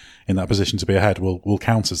being in that position to be ahead will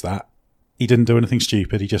count as that. He didn't do anything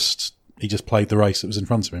stupid. He just played the race that was in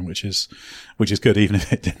front of him, which is good, even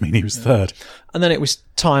if it did mean he was third. And then it was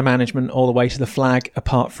tyre management all the way to the flag,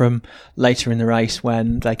 apart from later in the race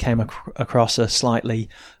when they came across a slightly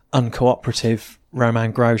uncooperative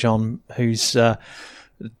Romain Grosjean, whose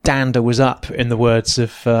dander was up, in the words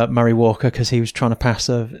of Murray Walker, because he was trying to pass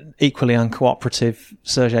an equally uncooperative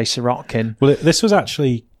Sergei Sirotkin. Well, this was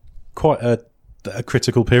actually quite a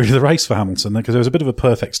critical period of the race for Hamilton, because there was a bit of a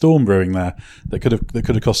perfect storm brewing there that could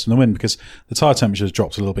have cost him the win, because the tyre temperatures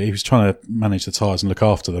dropped a little bit. He was trying to manage the tyres and look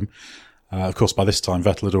after them. Of course, by this time,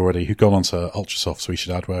 Vettel had gone on to ultra softs, we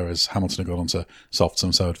should add, whereas Hamilton had gone on to softs,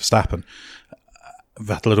 and so had Verstappen.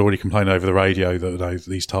 Vettel had already complained over the radio that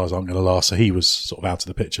these tyres aren't going to last, so he was sort of out of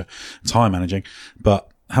the picture, tyre managing. But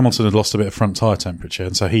Hamilton had lost a bit of front tyre temperature,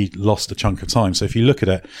 and so he lost a chunk of time. So if you look at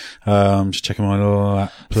it, just checking my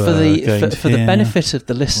lap. For the benefit of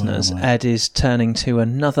the listeners, Ed is turning to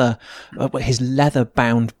another, his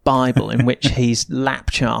leather-bound Bible, in which he's lap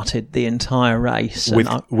charted the entire race.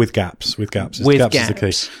 With gaps. Gaps is the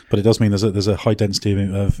key. But it does mean there's a high density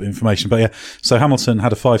of information. But yeah, so Hamilton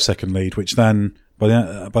had a 5-second lead, which then by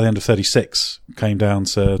the end of 36 came down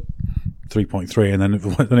to 3.3, and then it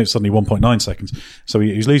was suddenly 1.9 seconds. So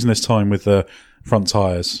he was losing this time with the front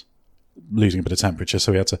tyres, losing a bit of temperature,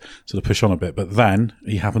 so he had to sort of push on a bit. But then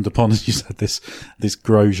he happened upon, as you said, this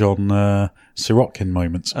Grosjean Sirotkin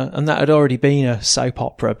moment. And that had already been a soap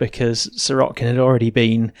opera, because Sirotkin had already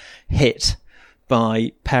been hit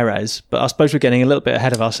by Perez, but I suppose we're getting a little bit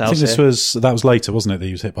ahead of ourselves. I think that was later, wasn't it, that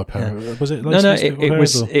he was hit by Perez? Yeah. Was it later? No,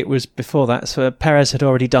 it was before that. So Perez had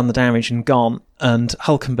already done the damage and gone, and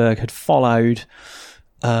Hülkenberg had followed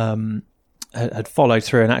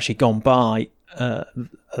through and actually gone by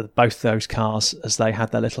both those cars as they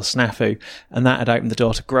had their little snafu, and that had opened the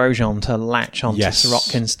door to Grosjean to latch onto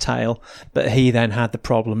Sirotkin's tail. But he then had the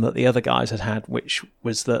problem that the other guys had, which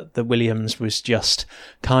was that the Williams was just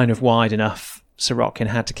kind of wide enough. Sirotkin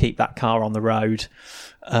had to keep that car on the road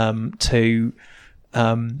to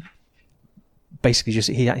basically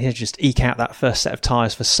he had to just eke out that first set of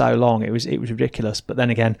tyres for so long. It was ridiculous. But then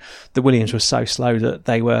again, the Williams was so slow that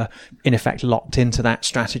they were in effect locked into that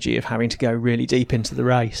strategy of having to go really deep into the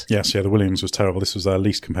race. Yes, the Williams was terrible. This was their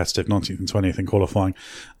least competitive, 19th and 20th in qualifying.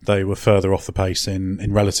 They were further off the pace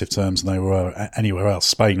in relative terms than they were anywhere else.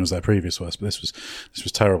 Spain was their previous worst, but this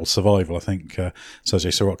was terrible survival, I think Sergei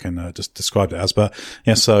Sirotkin just described it as. But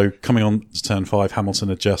yeah, so coming on to turn 5, Hamilton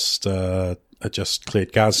had just cleared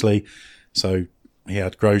Gasly. So he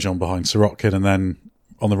had Grosjean behind Sirotkin, and then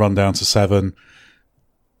on the run down to 7,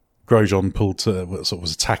 Grosjean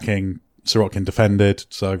was attacking, Sirotkin defended,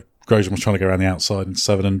 so Grosjean was trying to go around the outside into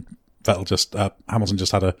 7, and Hamilton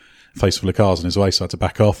just had a face full of cars on his way, so had to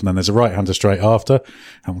back off. And then there's a right-hander straight after.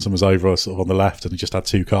 Hamilton was over sort of on the left, and he just had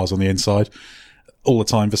 2 cars on the inside. All the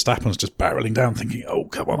time, Verstappen was just barreling down, thinking, "Oh,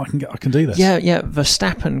 come on, I can do this." Yeah.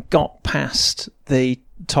 Verstappen got past the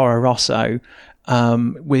Toro Rosso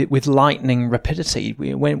with lightning rapidity.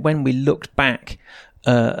 When we looked back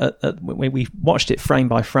we watched it frame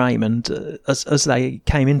by frame, and as they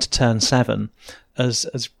came into turn 7, as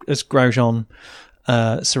Grosjean,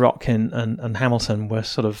 Sirotkin and Hamilton were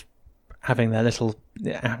sort of having their little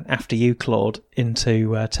after you, Claude,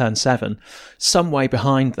 into turn 7, some way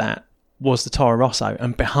behind that was the Toro Rosso,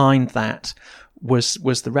 and behind that was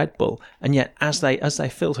the Red Bull. And yet as they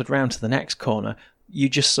filtered round to the next corner, you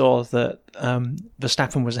just saw that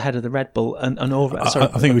Verstappen was ahead of the Red Bull and all.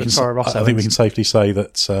 I think we can safely say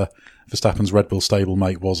that Verstappen's Red Bull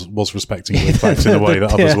stablemate was respecting Blueflags in a way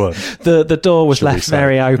that others weren't. The door was left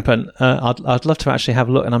very open. I'd love to actually have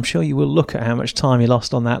a look, and I'm sure you will look at how much time he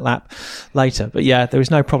lost on that lap later. But yeah, there was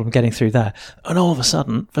no problem getting through there. And all of a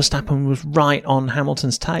sudden, Verstappen was right on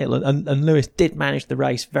Hamilton's tail, and Lewis did manage the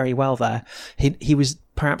race very well there. He was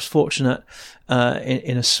perhaps fortunate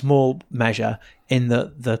in a small measure in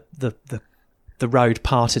the road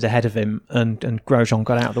parted ahead of him, and Grosjean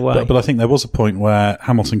got out of the way. But I think there was a point where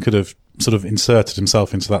Hamilton could have sort of inserted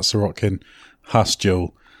himself into that Sirotkin-Haas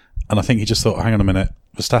duel, and I think he just thought, hang on a minute,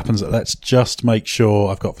 let's just make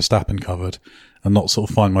sure I've got Verstappen covered and not sort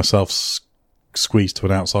of find myself squeezed to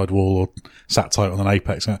an outside wall or sat tight on an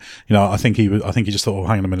apex. You know, I think he just thought,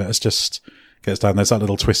 hang on a minute, let's just get us down. There's that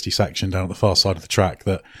little twisty section down at the far side of the track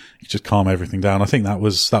that you just calm everything down. I think that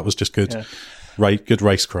was just good. Yeah. Good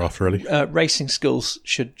racecraft, really. Racing schools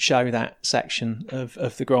should show that section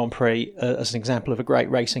of the Grand Prix as an example of a great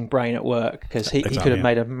racing brain at work, because he could have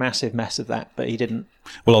made a massive mess of that, but he didn't.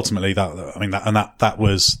 Well, ultimately, that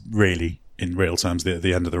was really, in real terms,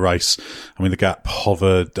 the end of the race. I mean, the gap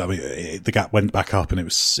hovered. I mean, the gap went back up, and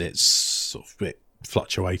it's sort of it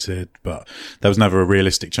fluctuated, but there was never a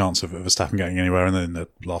realistic chance of Verstappen getting anywhere. And then in the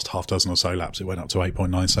last half dozen or so laps, it went up to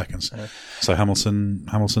 8.9 seconds. So Hamilton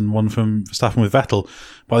won from Verstappen with Vettel.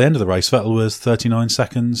 By the end of the race, Vettel was 39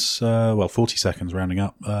 seconds, 40 seconds rounding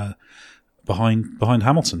up, behind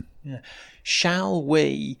Hamilton. Yeah. Shall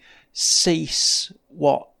we cease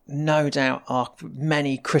what no doubt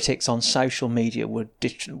many critics on social media would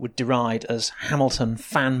deride as Hamilton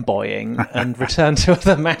fanboying and return to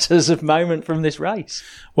other matters of moment from this race?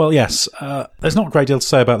 Well, yes. There's not a great deal to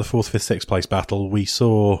say about the 4th, 5th, 6th place battle. We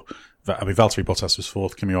saw, Valtteri Bottas was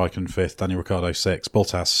 4th, Kimi Räikkönen 5th, Daniel Ricciardo 6th.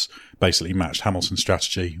 Bottas basically matched Hamilton's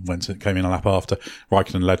strategy, came in a lap after.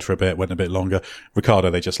 Raikkonen led for a bit, went a bit longer. Ricciardo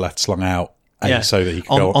they just left slung out. So that he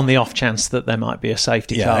could go on the off chance that there might be a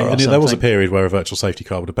safety car. And there was a period where a virtual safety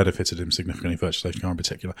car would have benefited him significantly, virtual safety car in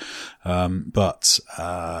particular. But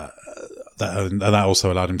that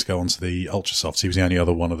also allowed him to go onto the ultra softs. He was the only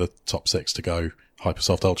other one of the top 6 to go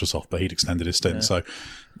hypersoft, ultra soft, but he'd extended his stint. Yeah. So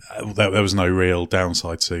there was no real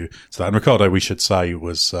downside to that. And Ricciardo, we should say,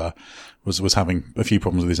 was having a few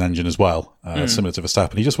problems with his engine as well, similar to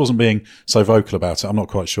Verstappen. He just wasn't being so vocal about it. I'm not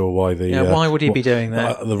quite sure why why would he be doing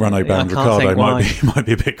that? The Renault-bound Ricciardo might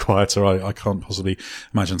be a bit quieter. I can't possibly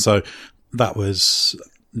imagine. So that was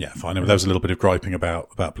fine. There was a little bit of griping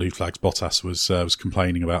about blue flags. Bottas was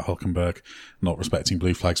complaining about Hülkenberg not respecting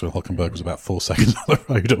blue flags when Hülkenberg was about 4 seconds on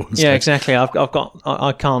the road at one stage. Yeah, exactly.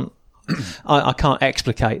 I can't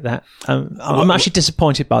explicate that. I'm actually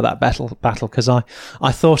disappointed by that battle because I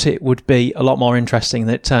thought it would be a lot more interesting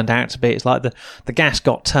than it turned out to be. It's like the gas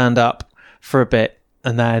got turned up for a bit,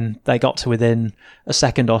 and then they got to within a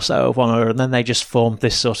second or so of one another, and then they just formed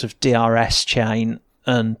this sort of DRS chain,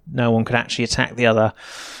 and no one could actually attack the other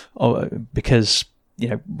because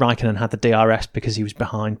Raikkonen had the DRS because he was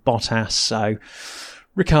behind Bottas, so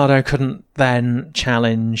Ricciardo couldn't then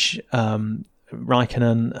challenge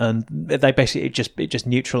Raikkonen, and they basically it just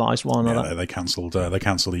neutralised one another. They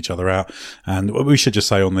cancelled each other out. And we should just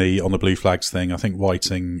say on the blue flags thing, I think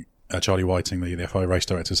Charlie Whiting, the FIA race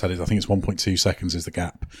director, said I think it's 1.2 seconds is the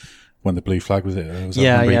gap when the blue flag was it.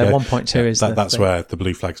 1.2 is that's where the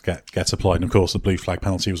blue flags get applied. And of course, the blue flag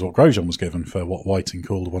penalty was what Grosjean was given for what Whiting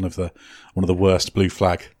called one of the worst blue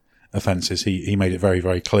flag offences. He made it very,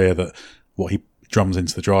 very clear that what he drums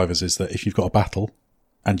into the drivers is that if you've got a battle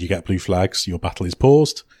and you get blue flags, your battle is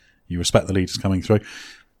paused. You respect the leaders coming through.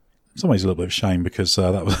 In some ways, a little bit of a shame because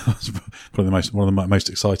that was probably one of the most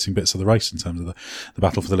exciting bits of the race in terms of the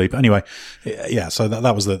battle for the lead. But anyway, yeah. So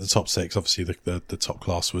that was the top 6. Obviously, the top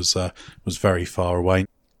class was very far away.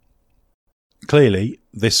 Clearly,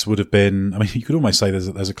 this would have been. I mean, you could almost say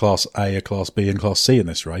there's a Class A, a Class B, and Class C in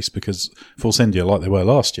this race because Force India, like they were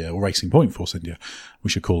last year, or Racing Point Force India, we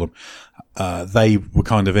should call them, they were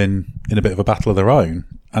kind of in a bit of a battle of their own,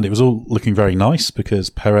 and it was all looking very nice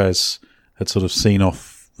because Perez had sort of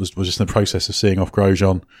was just in the process of seeing off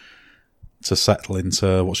Grosjean to settle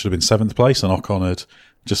into what should have been 7th place, and Ocon had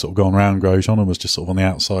just sort of gone round Grosjean and was just sort of on the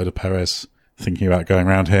outside of Perez, thinking about going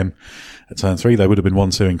around him at turn 3. They would have been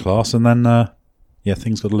 1-2 in class, and then yeah,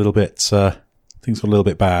 things got a little bit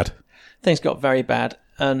bad. Things got very bad.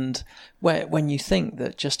 And when you think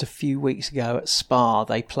that just a few weeks ago at Spa,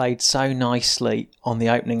 they played so nicely on the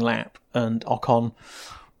opening lap and Ocon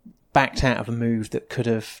backed out of a move that could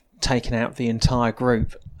have taken out the entire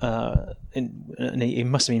group, and he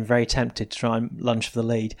must have been very tempted to try and lunge for the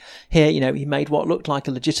lead. Here, he made what looked like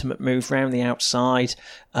a legitimate move round the outside.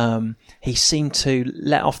 He seemed to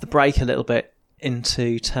let off the brake a little bit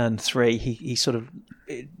into turn 3. He sort of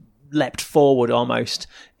leapt forward almost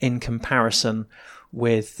in comparison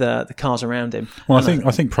with the cars around him. Well,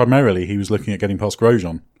 I think primarily he was looking at getting past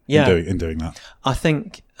Grosjean in doing that. I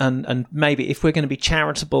think, and maybe if we're going to be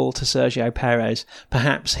charitable to Sergio Perez,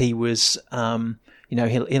 perhaps he was,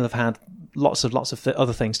 he'll have had lots of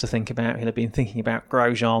other things to think about. He'll have been thinking about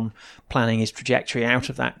Grosjean, planning his trajectory out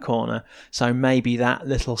of that corner. So maybe that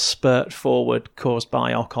little spurt forward caused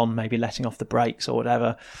by Ocon, maybe letting off the brakes or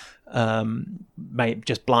whatever, may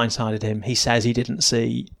just blindsided him. He says he didn't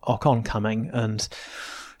see Ocon coming, and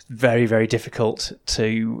very, very difficult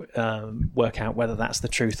to work out whether that's the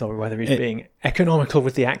truth or whether he's being economical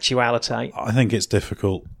with the actuality. I think it's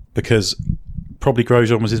difficult because probably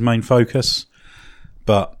Grosjean was his main focus,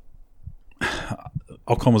 but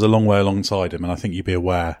Ocon was a long way alongside him, and I think you'd be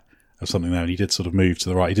aware of something there. And he did sort of move to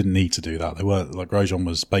the right. He didn't need to do that. Grosjean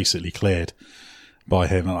was basically cleared by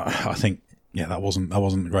him, and I think. Yeah, that wasn't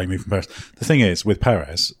a great move from Perez. The thing is, with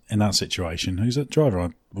Perez in that situation, who's a driver I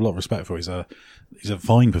have a lot of respect for, he's a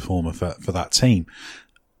fine performer for that team.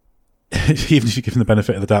 Even if you give him the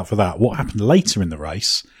benefit of the doubt for that, what happened later in the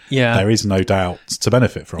race, there is no doubt to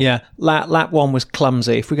benefit from. Yeah, lap 1 was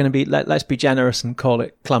clumsy. If we're going to be, let's be generous and call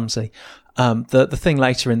it clumsy. The thing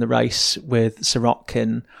later in the race with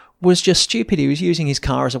Sirotkin was just stupid. He was using his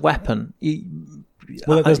car as a weapon.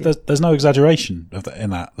 Well, there's no exaggeration in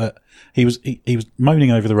that he was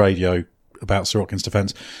moaning over the radio about Sirotkin's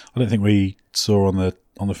defence. I don't think we saw on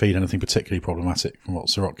the feed anything particularly problematic from what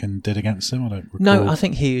Sirotkin did against him. I don't recall. No, I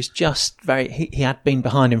think he was just he had been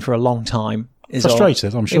behind him for a long time.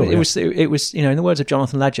 Frustrated, I'm sure. It was in the words of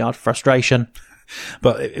Jonathan Ledyard, frustration.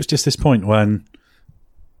 But it was just this point when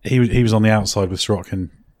he was on the outside with Sirotkin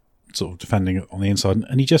sort of defending on the inside,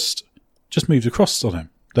 and he just moved across on him.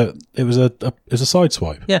 It was a side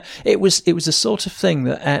swipe. Yeah, it was the sort of thing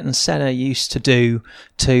that Ayrton Senna used to do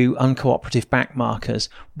to uncooperative backmarkers.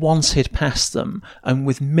 Once he'd passed them, and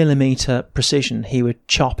with millimetre precision, he would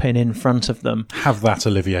chop in front of them. Have that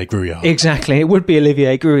Olivier Grouillard. Exactly, it would be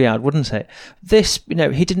Olivier Grouillard, wouldn't it? This,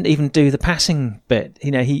 he didn't even do the passing bit.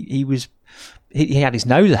 He had his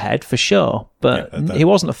nose ahead for sure, but he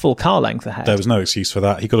wasn't a full car length ahead. There was no excuse for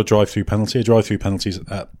that. He got a drive-through penalty. A drive-through penalty.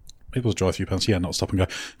 It was a drive-through penalty, not stop and go.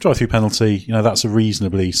 Drive-through penalty, that's a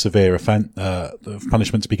reasonably severe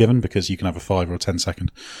punishment to be given, because you can have a 5 or a 10-second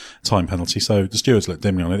time penalty. So the stewards looked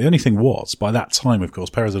dimly on it. The only thing was, by that time, of course,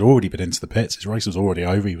 Perez had already been into the pits. His race was already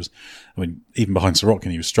over. Even behind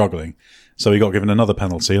Sirotkin, he was struggling. So he got given another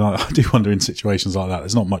penalty. And I do wonder in situations like that,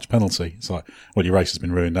 there's not much penalty. It's like, well, your race has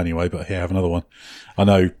been ruined anyway, but here, have another one. I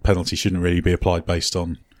know penalty shouldn't really be applied based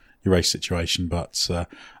on your race situation, but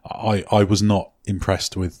I was not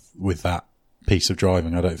impressed with that piece of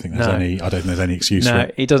driving. I don't think there's any excuse for it.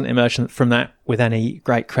 No, he doesn't emerge from that with any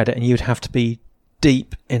great credit, and you'd have to be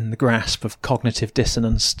deep in the grasp of cognitive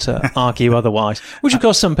dissonance to argue otherwise, which of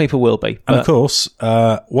course some people will be. And of course,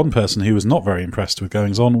 one person who was not very impressed with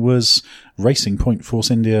goings on was Racing Point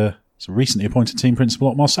Force India recently appointed team principal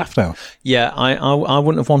Otmar Safnauer. Yeah, I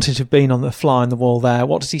wouldn't have wanted to have been on the fly on the wall there.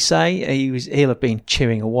 What does he say? He'll have been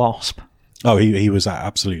chewing a wasp. Oh, he was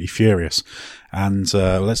absolutely furious. And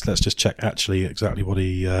let's just check actually exactly what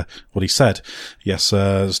he said. Yes,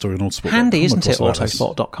 the story on Autosport. Handy, isn't it?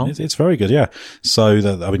 Autosport.com. It's very good, yeah. So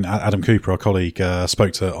Adam Cooper, our colleague,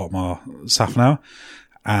 spoke to Otmar Safnauer,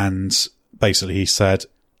 and basically he said,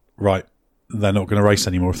 right, they're not going to race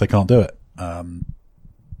anymore if they can't do it.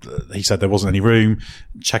 He said there wasn't any room.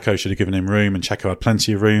 Checo should have given him room, and Checo had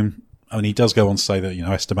plenty of room. I mean, he does go on to say that,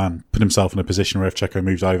 Esteban put himself in a position where if Checo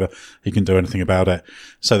moves over, he can do anything about it.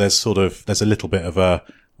 So there's a little bit of a,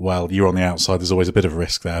 well, you're on the outside, there's always a bit of a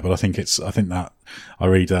risk there. But I think that I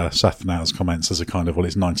read Safnauer's comments as a kind of, well,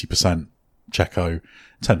 it's 90% Checo,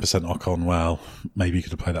 10% Ocon. Well, maybe you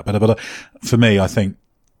could have played that better. But for me, I think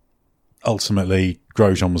ultimately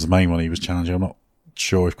Grosjean was the main one he was challenging. I'm not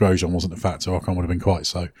sure if Grosjean wasn't a factor, Ocon would have been quite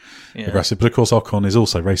so aggressive. But of course, Ocon is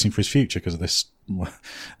also racing for his future because of this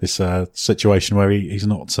situation where he's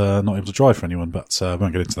not able to drive for anyone. But I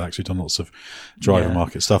won't get into that because we've done lots of driver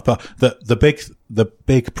market stuff. But the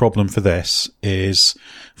big problem for this is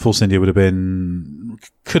Force India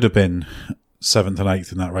could have been 7th and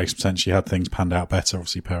 8th in that race potentially had things panned out better.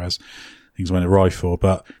 Obviously, Perez things went awry for.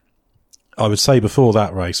 But I would say before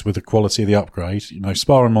that race, with the quality of the upgrade,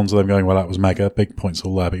 Spa and Monza, them going, well, that was mega, big points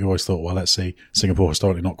all there, but you always thought, well, let's see, Singapore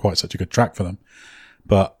historically not quite such a good track for them.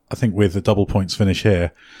 But I think with the double points finish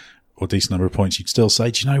here, or a decent number of points, you'd still say,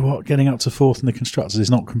 do you know what, getting up to fourth in the Constructors is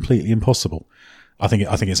not completely impossible. I think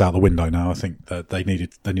it's out the window now. I think that they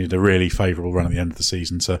needed a really favourable run at the end of the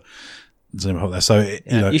season to up there. So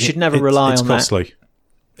you should never rely on costly.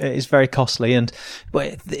 That. It is very costly, and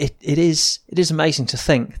it is amazing to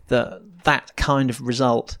think that kind of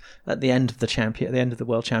result at the end of the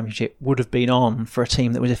World Championship would have been on for a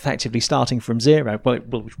team that was effectively starting from zero,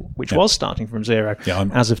 which was starting from zero,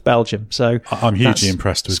 as of Belgium. So I'm hugely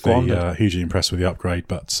impressed with the upgrade,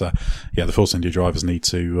 but the Force India drivers need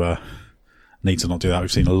to not do that.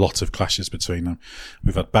 We've seen a lot of clashes between them.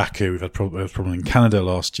 We've had Baku, we've had problem in Canada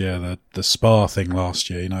last year, the Spa thing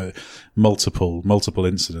last year, multiple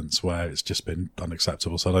incidents where it's just been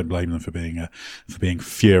unacceptable. So I don't blame them for being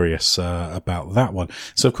furious about that one.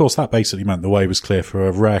 So of course that basically meant the way was clear for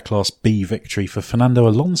a rare Class B victory for Fernando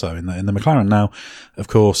Alonso in the McLaren. Now, of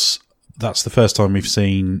course, that's the first time we've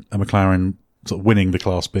seen a McLaren sort of winning the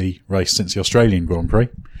Class B race since the Australian Grand Prix.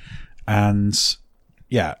 And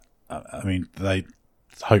I mean, they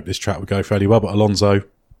hoped this track would go fairly well, but Alonso,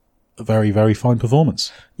 a very, very fine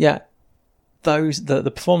performance. Yeah.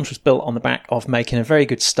 The performance was built on the back of making a very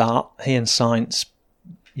good start. He and Sainz,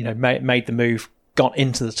 made the move, got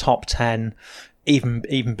into the top 10,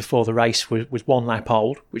 even before the race was one lap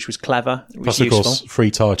old, which was clever. It was Plus, useful. Of course, free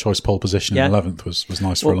tyre choice pole position in 11th was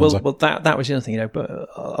nice for Alonso. Well, that was the other thing, but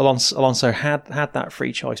Alonso had that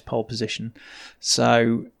free choice pole position.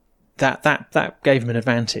 So that gave him an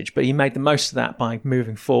advantage, but he made the most of that by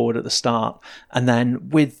moving forward at the start, and then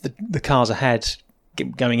with the cars ahead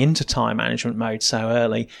going into tyre management mode so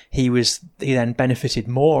early, he then benefited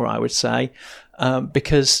more, I would say,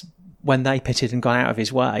 because when they pitted and got out of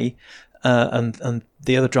his way, and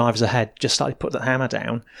the other drivers ahead just started to put the hammer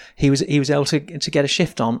down, he was able to get a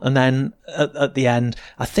shift on, and then at the end,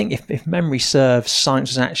 I think if memory serves, Sainz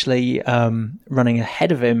was actually running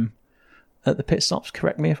ahead of him at the pit stops.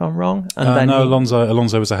 Correct me if I'm wrong. And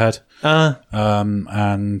Alonso was ahead.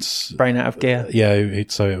 And brain out of gear. Yeah,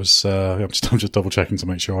 so it was. I'm just double checking to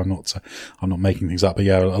make sure I'm not making things up. But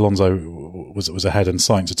yeah, Alonso was ahead, and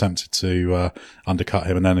Sainz attempted to undercut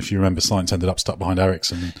him. And then, if you remember, Sainz ended up stuck behind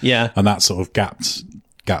Ericsson. Yeah, and that sort of gapped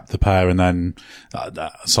the pair, and then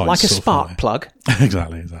Sainz like a spark plug.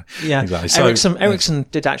 Exactly. Yeah, exactly. So, Ericsson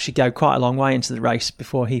did actually go quite a long way into the race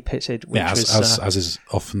before he pitted. Which as is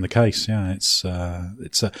often the case. Yeah, it's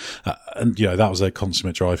and that was a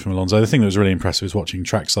consummate drive from Alonso. The thing that was really impressive was watching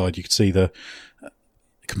trackside. You could see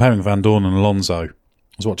comparing Van Dorn and Alonso. I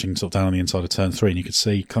was watching sort of down on the inside of turn 3, and you could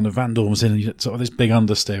see kind of Van Dorn was in sort of this big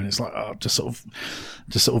understeer, and it's like just sort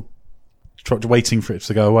of waiting for it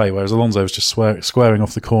to go away, whereas Alonso was just squaring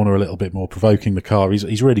off the corner a little bit more, provoking the car.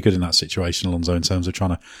 He's really good in that situation, Alonso, in terms of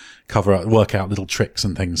trying to work out little tricks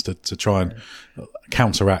and things to try and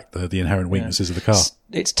counteract the inherent weaknesses of the car.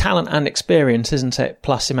 It's talent and experience, isn't it?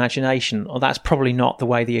 Plus imagination. Or that's probably not the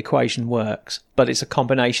way the equation works, but it's a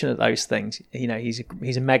combination of those things.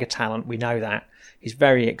 He's a mega talent. We know that. He's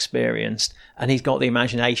very experienced, and he's got the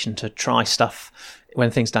imagination to try stuff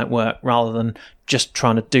when things don't work, rather than just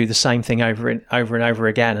trying to do the same thing over and over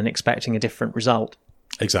again and expecting a different result.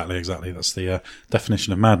 Exactly. That's the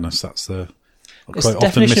definition of madness. That's the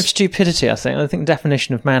definition of stupidity, I think. I think the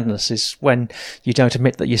definition of madness is when you don't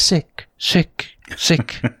admit that you're sick.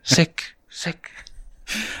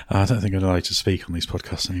 I don't think I'm allowed to speak on these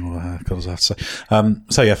podcasts anymore, Carlos, I have to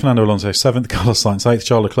say. Fernando Alonso 7th, Carlos Sainz 8th,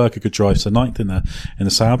 Charles Leclerc a good drive to 9th in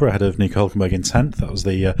the Sauber ahead of Nico Hülkenberg in 10th. That was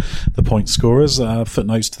the point scorers.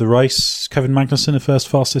 Footnotes to the race: Kevin Magnussen, first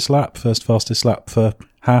fastest lap for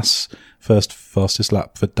Haas, first fastest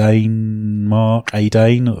lap for Denmark,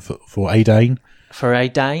 Adane for Adane. For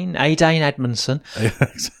Adane Edmondson.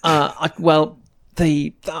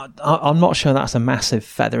 I'm not sure that's a massive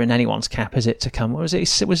feather in anyone's cap, is it, to come? Was he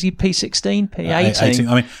P16, P18?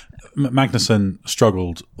 I mean, Magnussen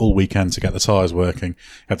struggled all weekend to get the tyres working.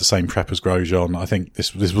 He had the same prep as Grosjean. I think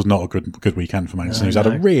this was not a good weekend for Magnussen. He's had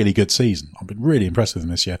a really good season. I've been really impressed with him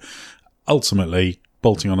this year. Ultimately,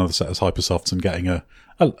 bolting on another set of hypersofts and getting a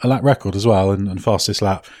lap record as well, and fastest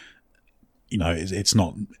lap. It's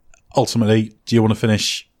not. Ultimately, do you want to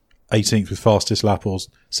finish 18th with fastest lap or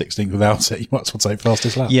 16th without it? You might as well take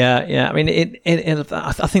fastest lap. Yeah. I mean,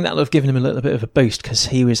 I think that would have given him a little bit of a boost, because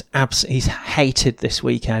he's hated this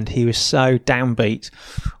weekend. He was so downbeat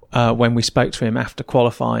when we spoke to him after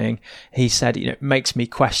qualifying. He said, it makes me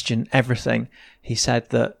question everything. He said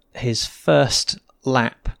that his first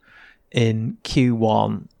lap in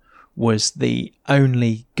Q1 was the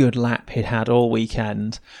only good lap he'd had all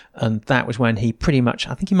weekend, and that was when he pretty much,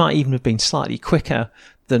 I think he might even have been slightly quicker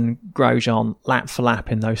than Grosjean lap for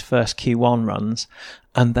lap in those first Q1 runs,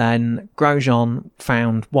 and then Grosjean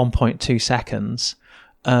found 1.2 seconds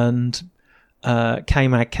and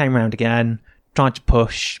came round again, tried to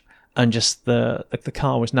push, and just the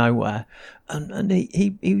car was nowhere. And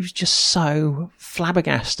he was just so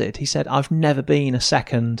flabbergasted. He said, "I've never been a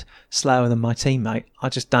second slower than my teammate. I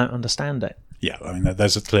just don't understand it." Yeah, I mean,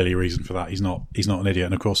 there's clearly a reason for that. He's not an idiot.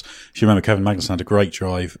 And of course, if you remember, Kevin Magnussen had a great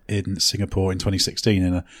drive in Singapore in 2016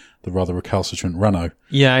 in the rather recalcitrant Renault.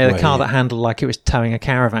 Yeah, the car that handled like it was towing a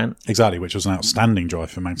caravan. Exactly, which was an outstanding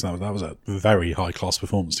drive for Magnussen. That was a very high class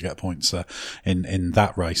performance to get points in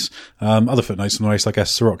that race. Other footnotes in the race, I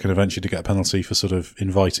guess Sirotkin eventually did get a penalty for sort of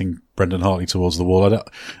inviting Brendan Hartley towards the wall. I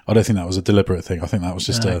don't think that was a deliberate thing. I think that was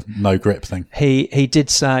just a no grip thing. He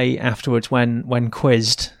did say afterwards when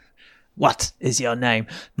quizzed, "What is your name?"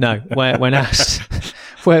 No, when asked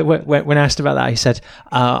when asked about that, he said,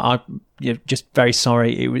 "I'm just very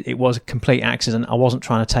sorry. It was a complete accident. I wasn't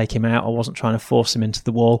trying to take him out. I wasn't trying to force him into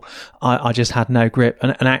the wall. I just had no grip."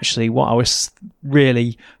 And actually, what I was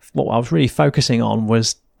really focusing on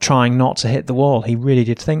was trying not to hit the wall. He really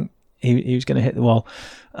did think he was going to hit the wall.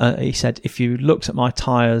 He said, "If you looked at my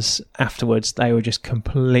tyres afterwards, they were just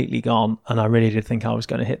completely gone, and I really did think I was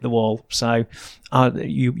going to hit the wall." So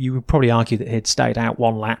you would probably argue that he'd stayed out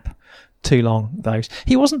one lap too long, those.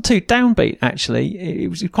 He wasn't too downbeat, actually. It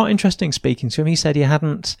was quite interesting speaking to him. He said he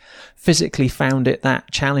hadn't physically found it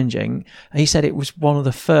that challenging. He said it was one of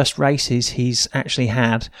the first races he's actually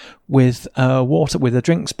had with a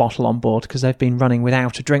drinks bottle on board, because they've been running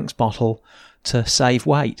without a drinks bottle to save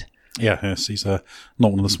weight. Yes, he's not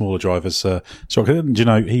one of the smaller drivers. So, you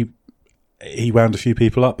know, he wound a few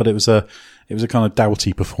people up, but it was a kind of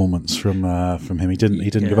doughty performance from him. He didn't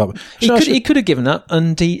give up. He could have given up,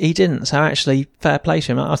 and he didn't. So actually, fair play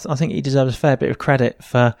to him. I think he deserves a fair bit of credit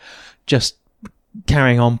for just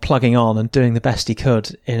carrying on, plugging on, and doing the best he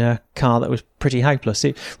could in a car that was pretty hopeless.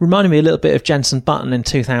 It reminded me a little bit of Jenson Button in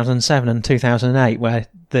 2007 and 2008, where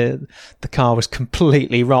the car was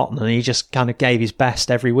completely rotten and he just kind of gave his best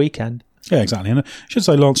every weekend. Yeah, exactly. And I should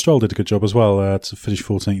say Lance Stroll did a good job as well to finish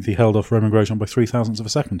 14th. He held off Romain Grosjean by 0.03 of a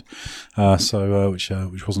second,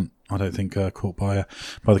 which wasn't, I don't think, caught by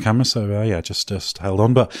the camera. So just held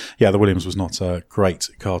on. But yeah, the Williams was not a great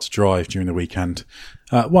car to drive during the weekend.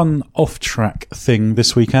 One off-track thing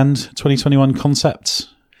this weekend: 2021 concept.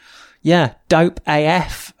 Yeah, dope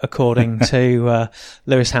AF, according to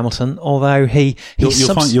Lewis Hamilton. Although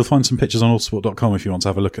you'll find some pictures on Autosport.com if you want to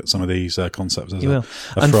have a look at some of these concepts. There's a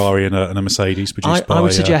Ferrari and a Mercedes produced by. I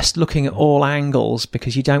would suggest looking at all angles,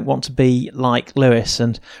 because you don't want to be like Lewis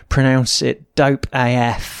and pronounce it dope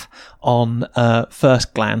AF on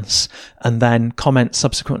first glance, and then comment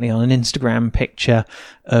subsequently on an Instagram picture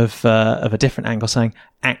of a different angle saying,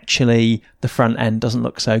 "Actually, the front end doesn't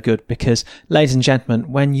look so good." Because, ladies and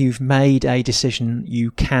gentlemen, when you've made a decision, you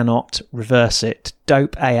cannot reverse it.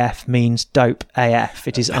 Dope AF means dope AF.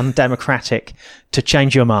 It is undemocratic to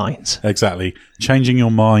change your mind. Exactly. Changing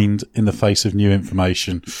your mind in the face of new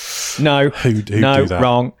information. No. Who do that?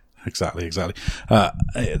 Wrong. Exactly.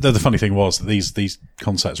 The funny thing was that these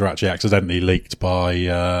concepts were actually accidentally leaked by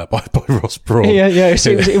Ross Brawn. Yeah.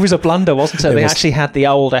 It was a blunder, wasn't it? They actually had the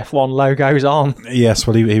old F1 logos on. Yes.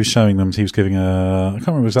 Well, he was showing them. He was giving I can't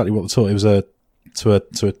remember exactly what the talk. It was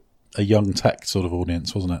to a young tech sort of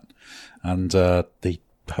audience, wasn't it? And they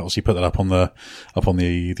obviously put that up on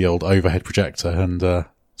the old overhead projector, and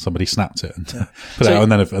somebody snapped it and put it out,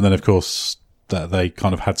 and then of course. That they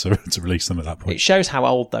kind of had to release them at that point. It shows how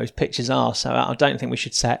old those pictures are, so I don't think we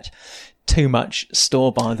should set too much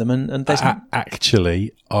store by them. And there's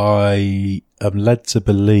actually, I am led to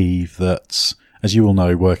believe that, as you all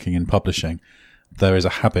know, working in publishing, there is a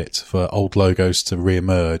habit for old logos to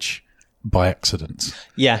re-emerge by accident.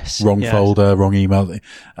 Yes. Wrong folder, wrong email.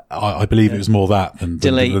 I believe it was more that than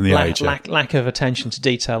the age. Lack of attention to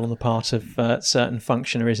detail on the part of certain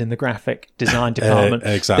functionaries in the graphic design department.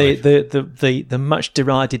 Exactly. The much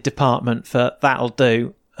derided department for that'll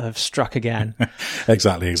do have struck again.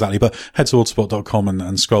 Exactly. But head to autosport.com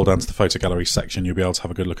and scroll down to the photo gallery section. You'll be able to have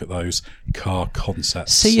a good look at those car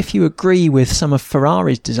concepts. See if you agree with some of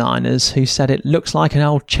Ferrari's designers who said it looks like an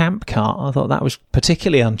old Champ car. I thought that was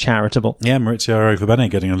particularly uncharitable. Yeah, Maurizio Rovabene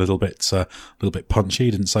getting a little bit punchy.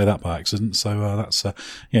 He didn't say that by accident. So that's an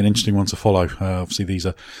interesting one to follow. Obviously,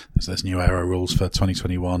 there's new aero rules for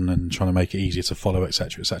 2021 and trying to make it easier to follow,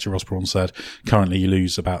 etc., etc. Ross Brawn said currently you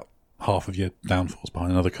lose about half of your downforce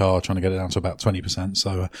behind another car, trying to get it down to about 20%.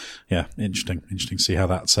 So, interesting to see how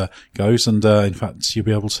that goes. And in fact, you'll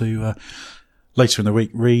be able to later in the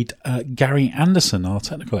week read Gary Anderson, our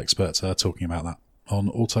technical expert, talking about that on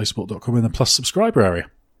autosport.com in the Plus subscriber area.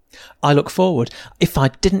 I look forward. If I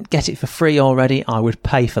didn't get it for free already, I would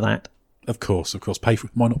pay for that. Of course.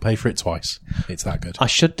 Why not pay for it twice? It's that good. I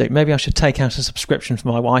should do. Maybe I should take out a subscription for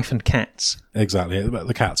my wife and cats. Exactly.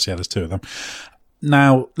 The cats, there's 2 of them.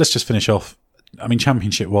 Now, let's just finish off. I mean,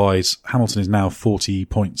 championship-wise, Hamilton is now 40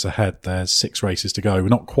 points ahead. There's 6 races to go. We're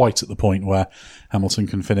not quite at the point where Hamilton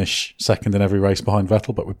can finish second in every race behind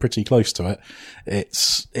Vettel, but we're pretty close to it.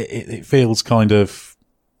 It feels kind of,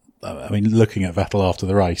 looking at Vettel after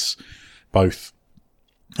the race, both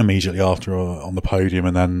immediately after on the podium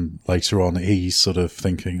and then later on, he's sort of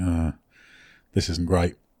thinking, this isn't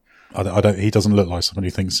great. He doesn't look like somebody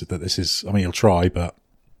who thinks that this is, he'll try, but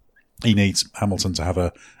he needs Hamilton to have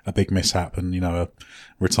a big mishap and, a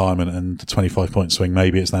retirement and a 25-point swing.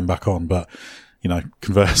 Maybe it's then back on. But,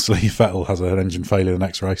 conversely, if Vettel has an engine failure the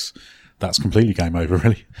next race, that's completely game over,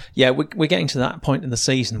 really. Yeah, we're getting to that point in the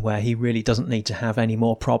season where he really doesn't need to have any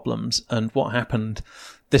more problems. And what happened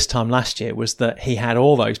this time last year was that he had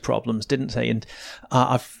all those problems, didn't he? And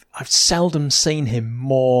I've seldom seen him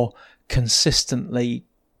more consistently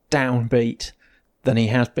downbeat than he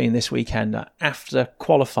has been this weekend. After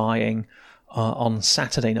qualifying on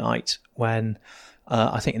Saturday night, when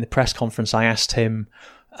I think in the press conference I asked him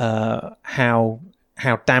how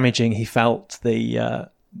damaging he felt the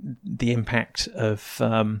impact of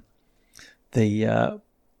the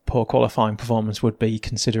poor qualifying performance would be,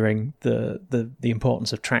 considering the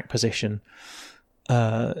importance of track position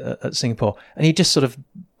at Singapore. And he just sort of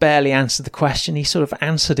barely answered the question. He sort of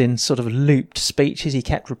answered in sort of looped speeches. He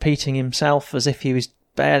kept repeating himself as if he was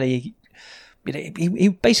barely... He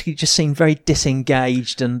basically just seemed very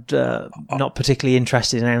disengaged and not particularly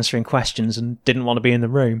interested in answering questions and didn't want to be in the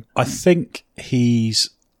room. I think he's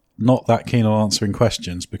not that keen on answering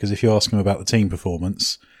questions, because if you ask him about the team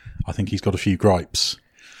performance, I think he's got a few gripes.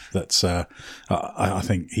 That's I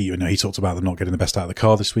think he talked about them not getting the best out of the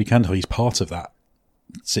car this weekend. He's part of that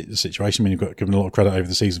situation. You've got given a lot of credit over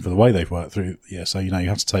the season for the way they've worked through. Yeah, so you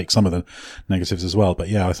have to take some of the negatives as well. But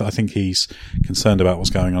yeah, I think he's concerned about what's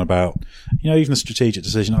going on about even the strategic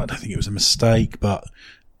decision. I don't think it was a mistake, but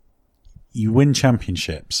you win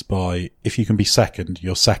championships by, if you can be second,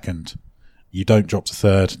 you're second. You don't drop to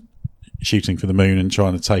third, shooting for the moon and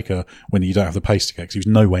trying to take a when you don't have the pace to get, because he was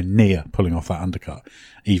nowhere near pulling off that undercut,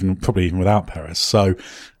 probably even without Perez. So,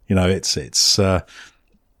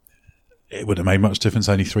 it wouldn't have made much difference,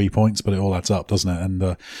 only 3 points, but it all adds up, doesn't it?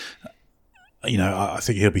 And, I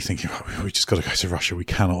think he'll be thinking, we just got to go to Russia. We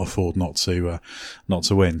cannot afford not to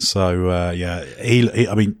win. So,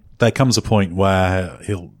 there comes a point where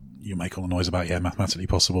you make all the noise about, mathematically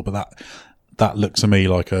possible, but that looked to me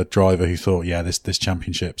like a driver who thought, this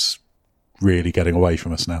championship's really getting away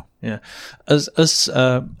from us now. Yeah. As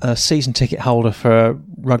a season ticket holder for a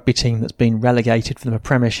rugby team that's been relegated from the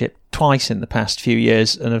Premiership twice in the past few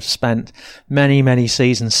years and have spent many, many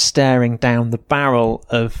seasons staring down the barrel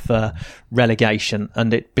of relegation,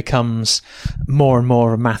 and it becomes more and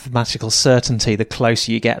more a mathematical certainty the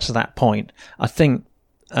closer you get to that point, I think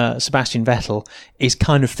Sebastian Vettel is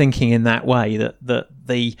kind of thinking in that way, that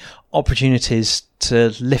the opportunities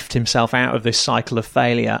to lift himself out of this cycle of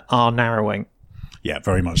failure are narrowing. Yeah,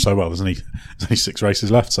 very much so. Well, there's only 6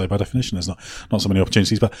 races left, so by definition there's not so many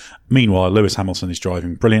opportunities. But meanwhile, Lewis Hamilton is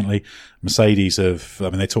driving brilliantly. Mercedes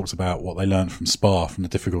they talked about what they learned from Spa, from the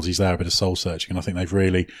difficulties there, a bit of soul searching, and I think they've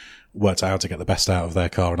really worked out how to get the best out of their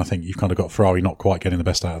car. And I think you've kind of got Ferrari not quite getting the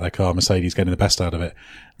best out of their car, Mercedes getting the best out of it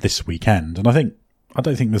this weekend. And I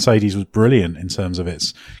don't think Mercedes was brilliant in terms of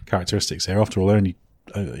its characteristics here. After all, only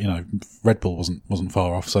Red Bull wasn't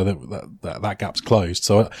far off, so that gap's closed.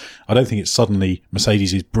 So I don't think it's suddenly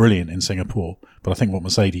Mercedes is brilliant in Singapore, but I think what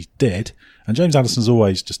Mercedes did, and James Anderson's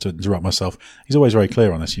always, just to interrupt myself, he's always very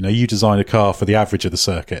clear on this. You design a car for the average of the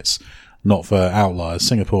circuits, not for outliers.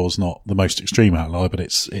 Singapore's not the most extreme outlier, but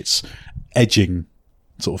it's edging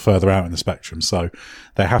sort of further out in the spectrum. So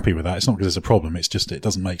they're happy with that. It's not because it's a problem. It's just it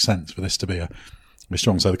doesn't make sense for this to be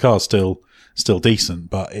strong. So the car's still decent,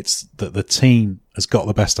 but it's that the team has got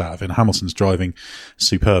the best out of it. Hamilton's driving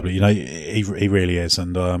superbly. He really is.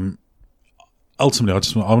 And ultimately,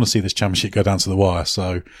 I want to see this championship go down to the wire.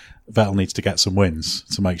 So Vettel needs to get some wins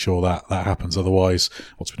to make sure that happens. Otherwise,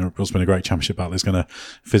 what's been a great championship battle is going to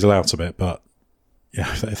fizzle out a bit. But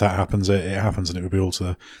yeah, if that happens, it happens, and it would be all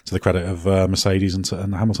to the credit of Mercedes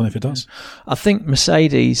and Hamilton if it does. I think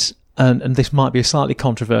Mercedes, and this might be a slightly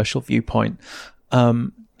controversial viewpoint,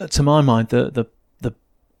 to my mind, the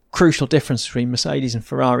crucial difference between Mercedes and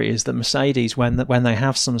Ferrari is that Mercedes, when they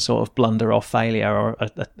have some sort of blunder or failure or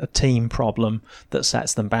a team problem that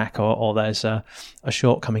sets them back, or there's a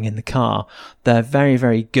shortcoming in the car, they're very,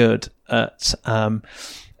 very good at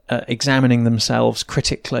examining themselves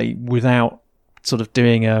critically without sort of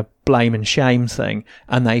doing a blame and shame thing,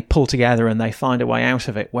 and they pull together and they find a way out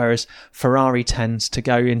of it, whereas Ferrari tends to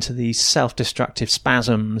go into these self-destructive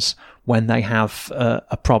spasms when they have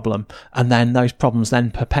a problem, and then those problems then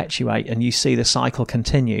perpetuate and you see the cycle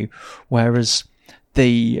continue, whereas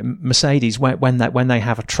the Mercedes, when they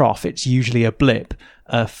have a trough, it's usually a blip.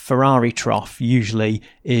 A Ferrari trough usually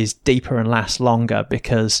is deeper and lasts longer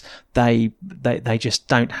because they just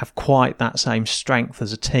don't have quite that same strength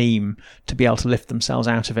as a team to be able to lift themselves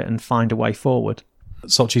out of it and find a way forward.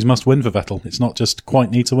 Sochi's must win for Vettel. It's not just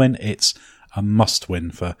quite need to win, it's a must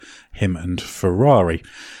win for him and Ferrari.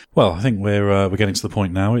 Well, I think we're getting to the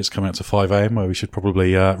point now. It's coming up to 5 a.m. where we should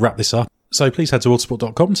probably wrap this up. So please head to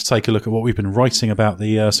autosport.com to take a look at what we've been writing about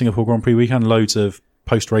the Singapore Grand Prix weekend. Loads of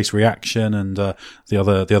post-race reaction and the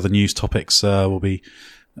other news topics will be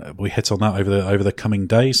hit on that over the coming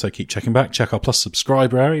days. So keep checking back. Check our Plus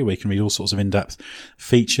subscriber area where you can read all sorts of in-depth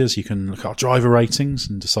features. You can look at our driver ratings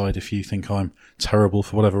and decide if you think I'm terrible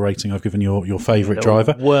for whatever rating I've given your favourite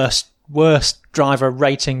driver. Worst driver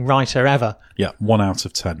rating writer ever. Yeah, 1 out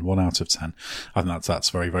of 10. 1 out of 10. I think that's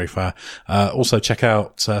very, very fair. Also check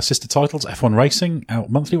out sister titles, F1 Racing, out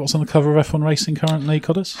monthly. What's on the cover of F1 Racing currently,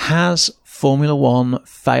 Codders? Has Formula One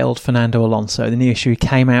failed Fernando Alonso? The new issue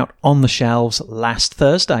came out on the shelves last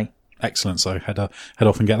Thursday. Excellent. So head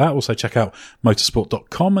off and get that. Also check out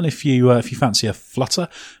motorsport.com, and if you fancy a flutter,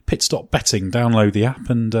 Pit Stop Betting, download the app,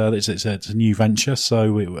 and it's a new venture,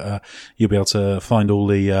 so you'll be able to find all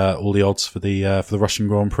the odds for the Russian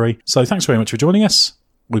Grand Prix. So thanks very much for joining us.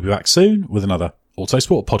 We'll be back soon with another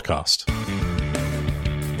Autosport podcast.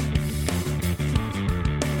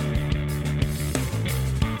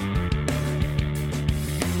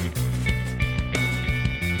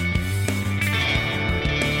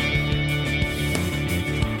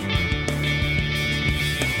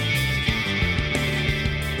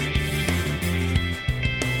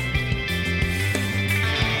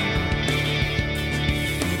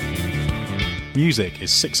 Music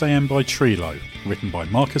is 6 a.m. by Trilo, written by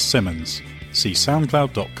Marcus Simmons. See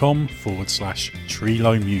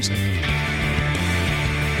soundcloud.com/Trilo Music.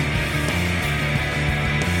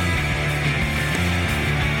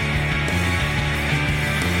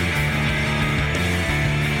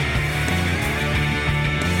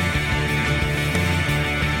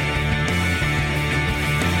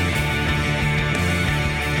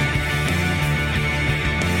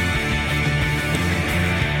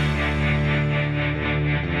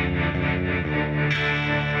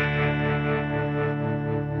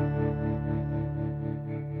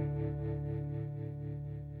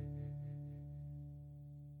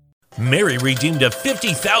 Mary redeemed a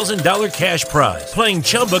 $50,000 cash prize playing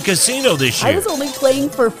Chumba Casino this year. I was only playing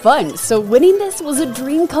for fun, so winning this was a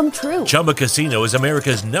dream come true. Chumba Casino is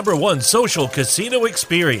America's #1 social casino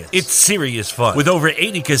experience. It's serious fun. With over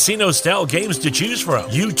 80 casino-style games to choose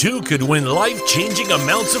from, you too could win life-changing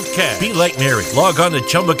amounts of cash. Be like Mary. Log on to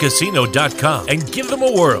ChumbaCasino.com and give them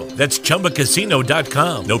a whirl. That's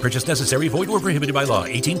ChumbaCasino.com. No purchase necessary. Void where prohibited by law.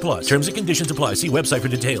 18+. Terms and conditions apply. See website for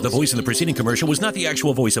details. The voice in the preceding commercial was not the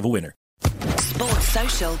actual voice of a winner. Sports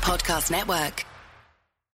Social Podcast Network.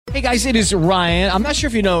 Hey guys, it is Ryan. I'm not sure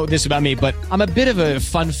if you know this about me, but I'm a bit of a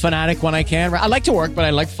fun fanatic when I can. I like to work, but I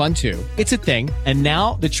like fun too. It's a thing. And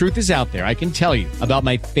now the truth is out there. I can tell you about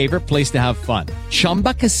my favorite place to have fun.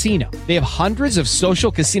 Chumba Casino. They have hundreds of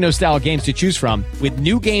social casino style games to choose from with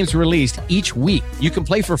new games released each week. You can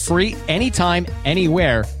play for free anytime,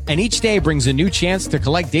 anywhere. And each day brings a new chance to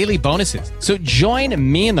collect daily bonuses. So join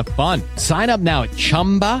me in the fun. Sign up now at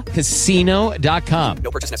ChumbaCasino.com.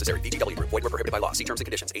 No purchase necessary. VGW. Void where prohibited by law. See terms and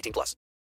conditions. 18+.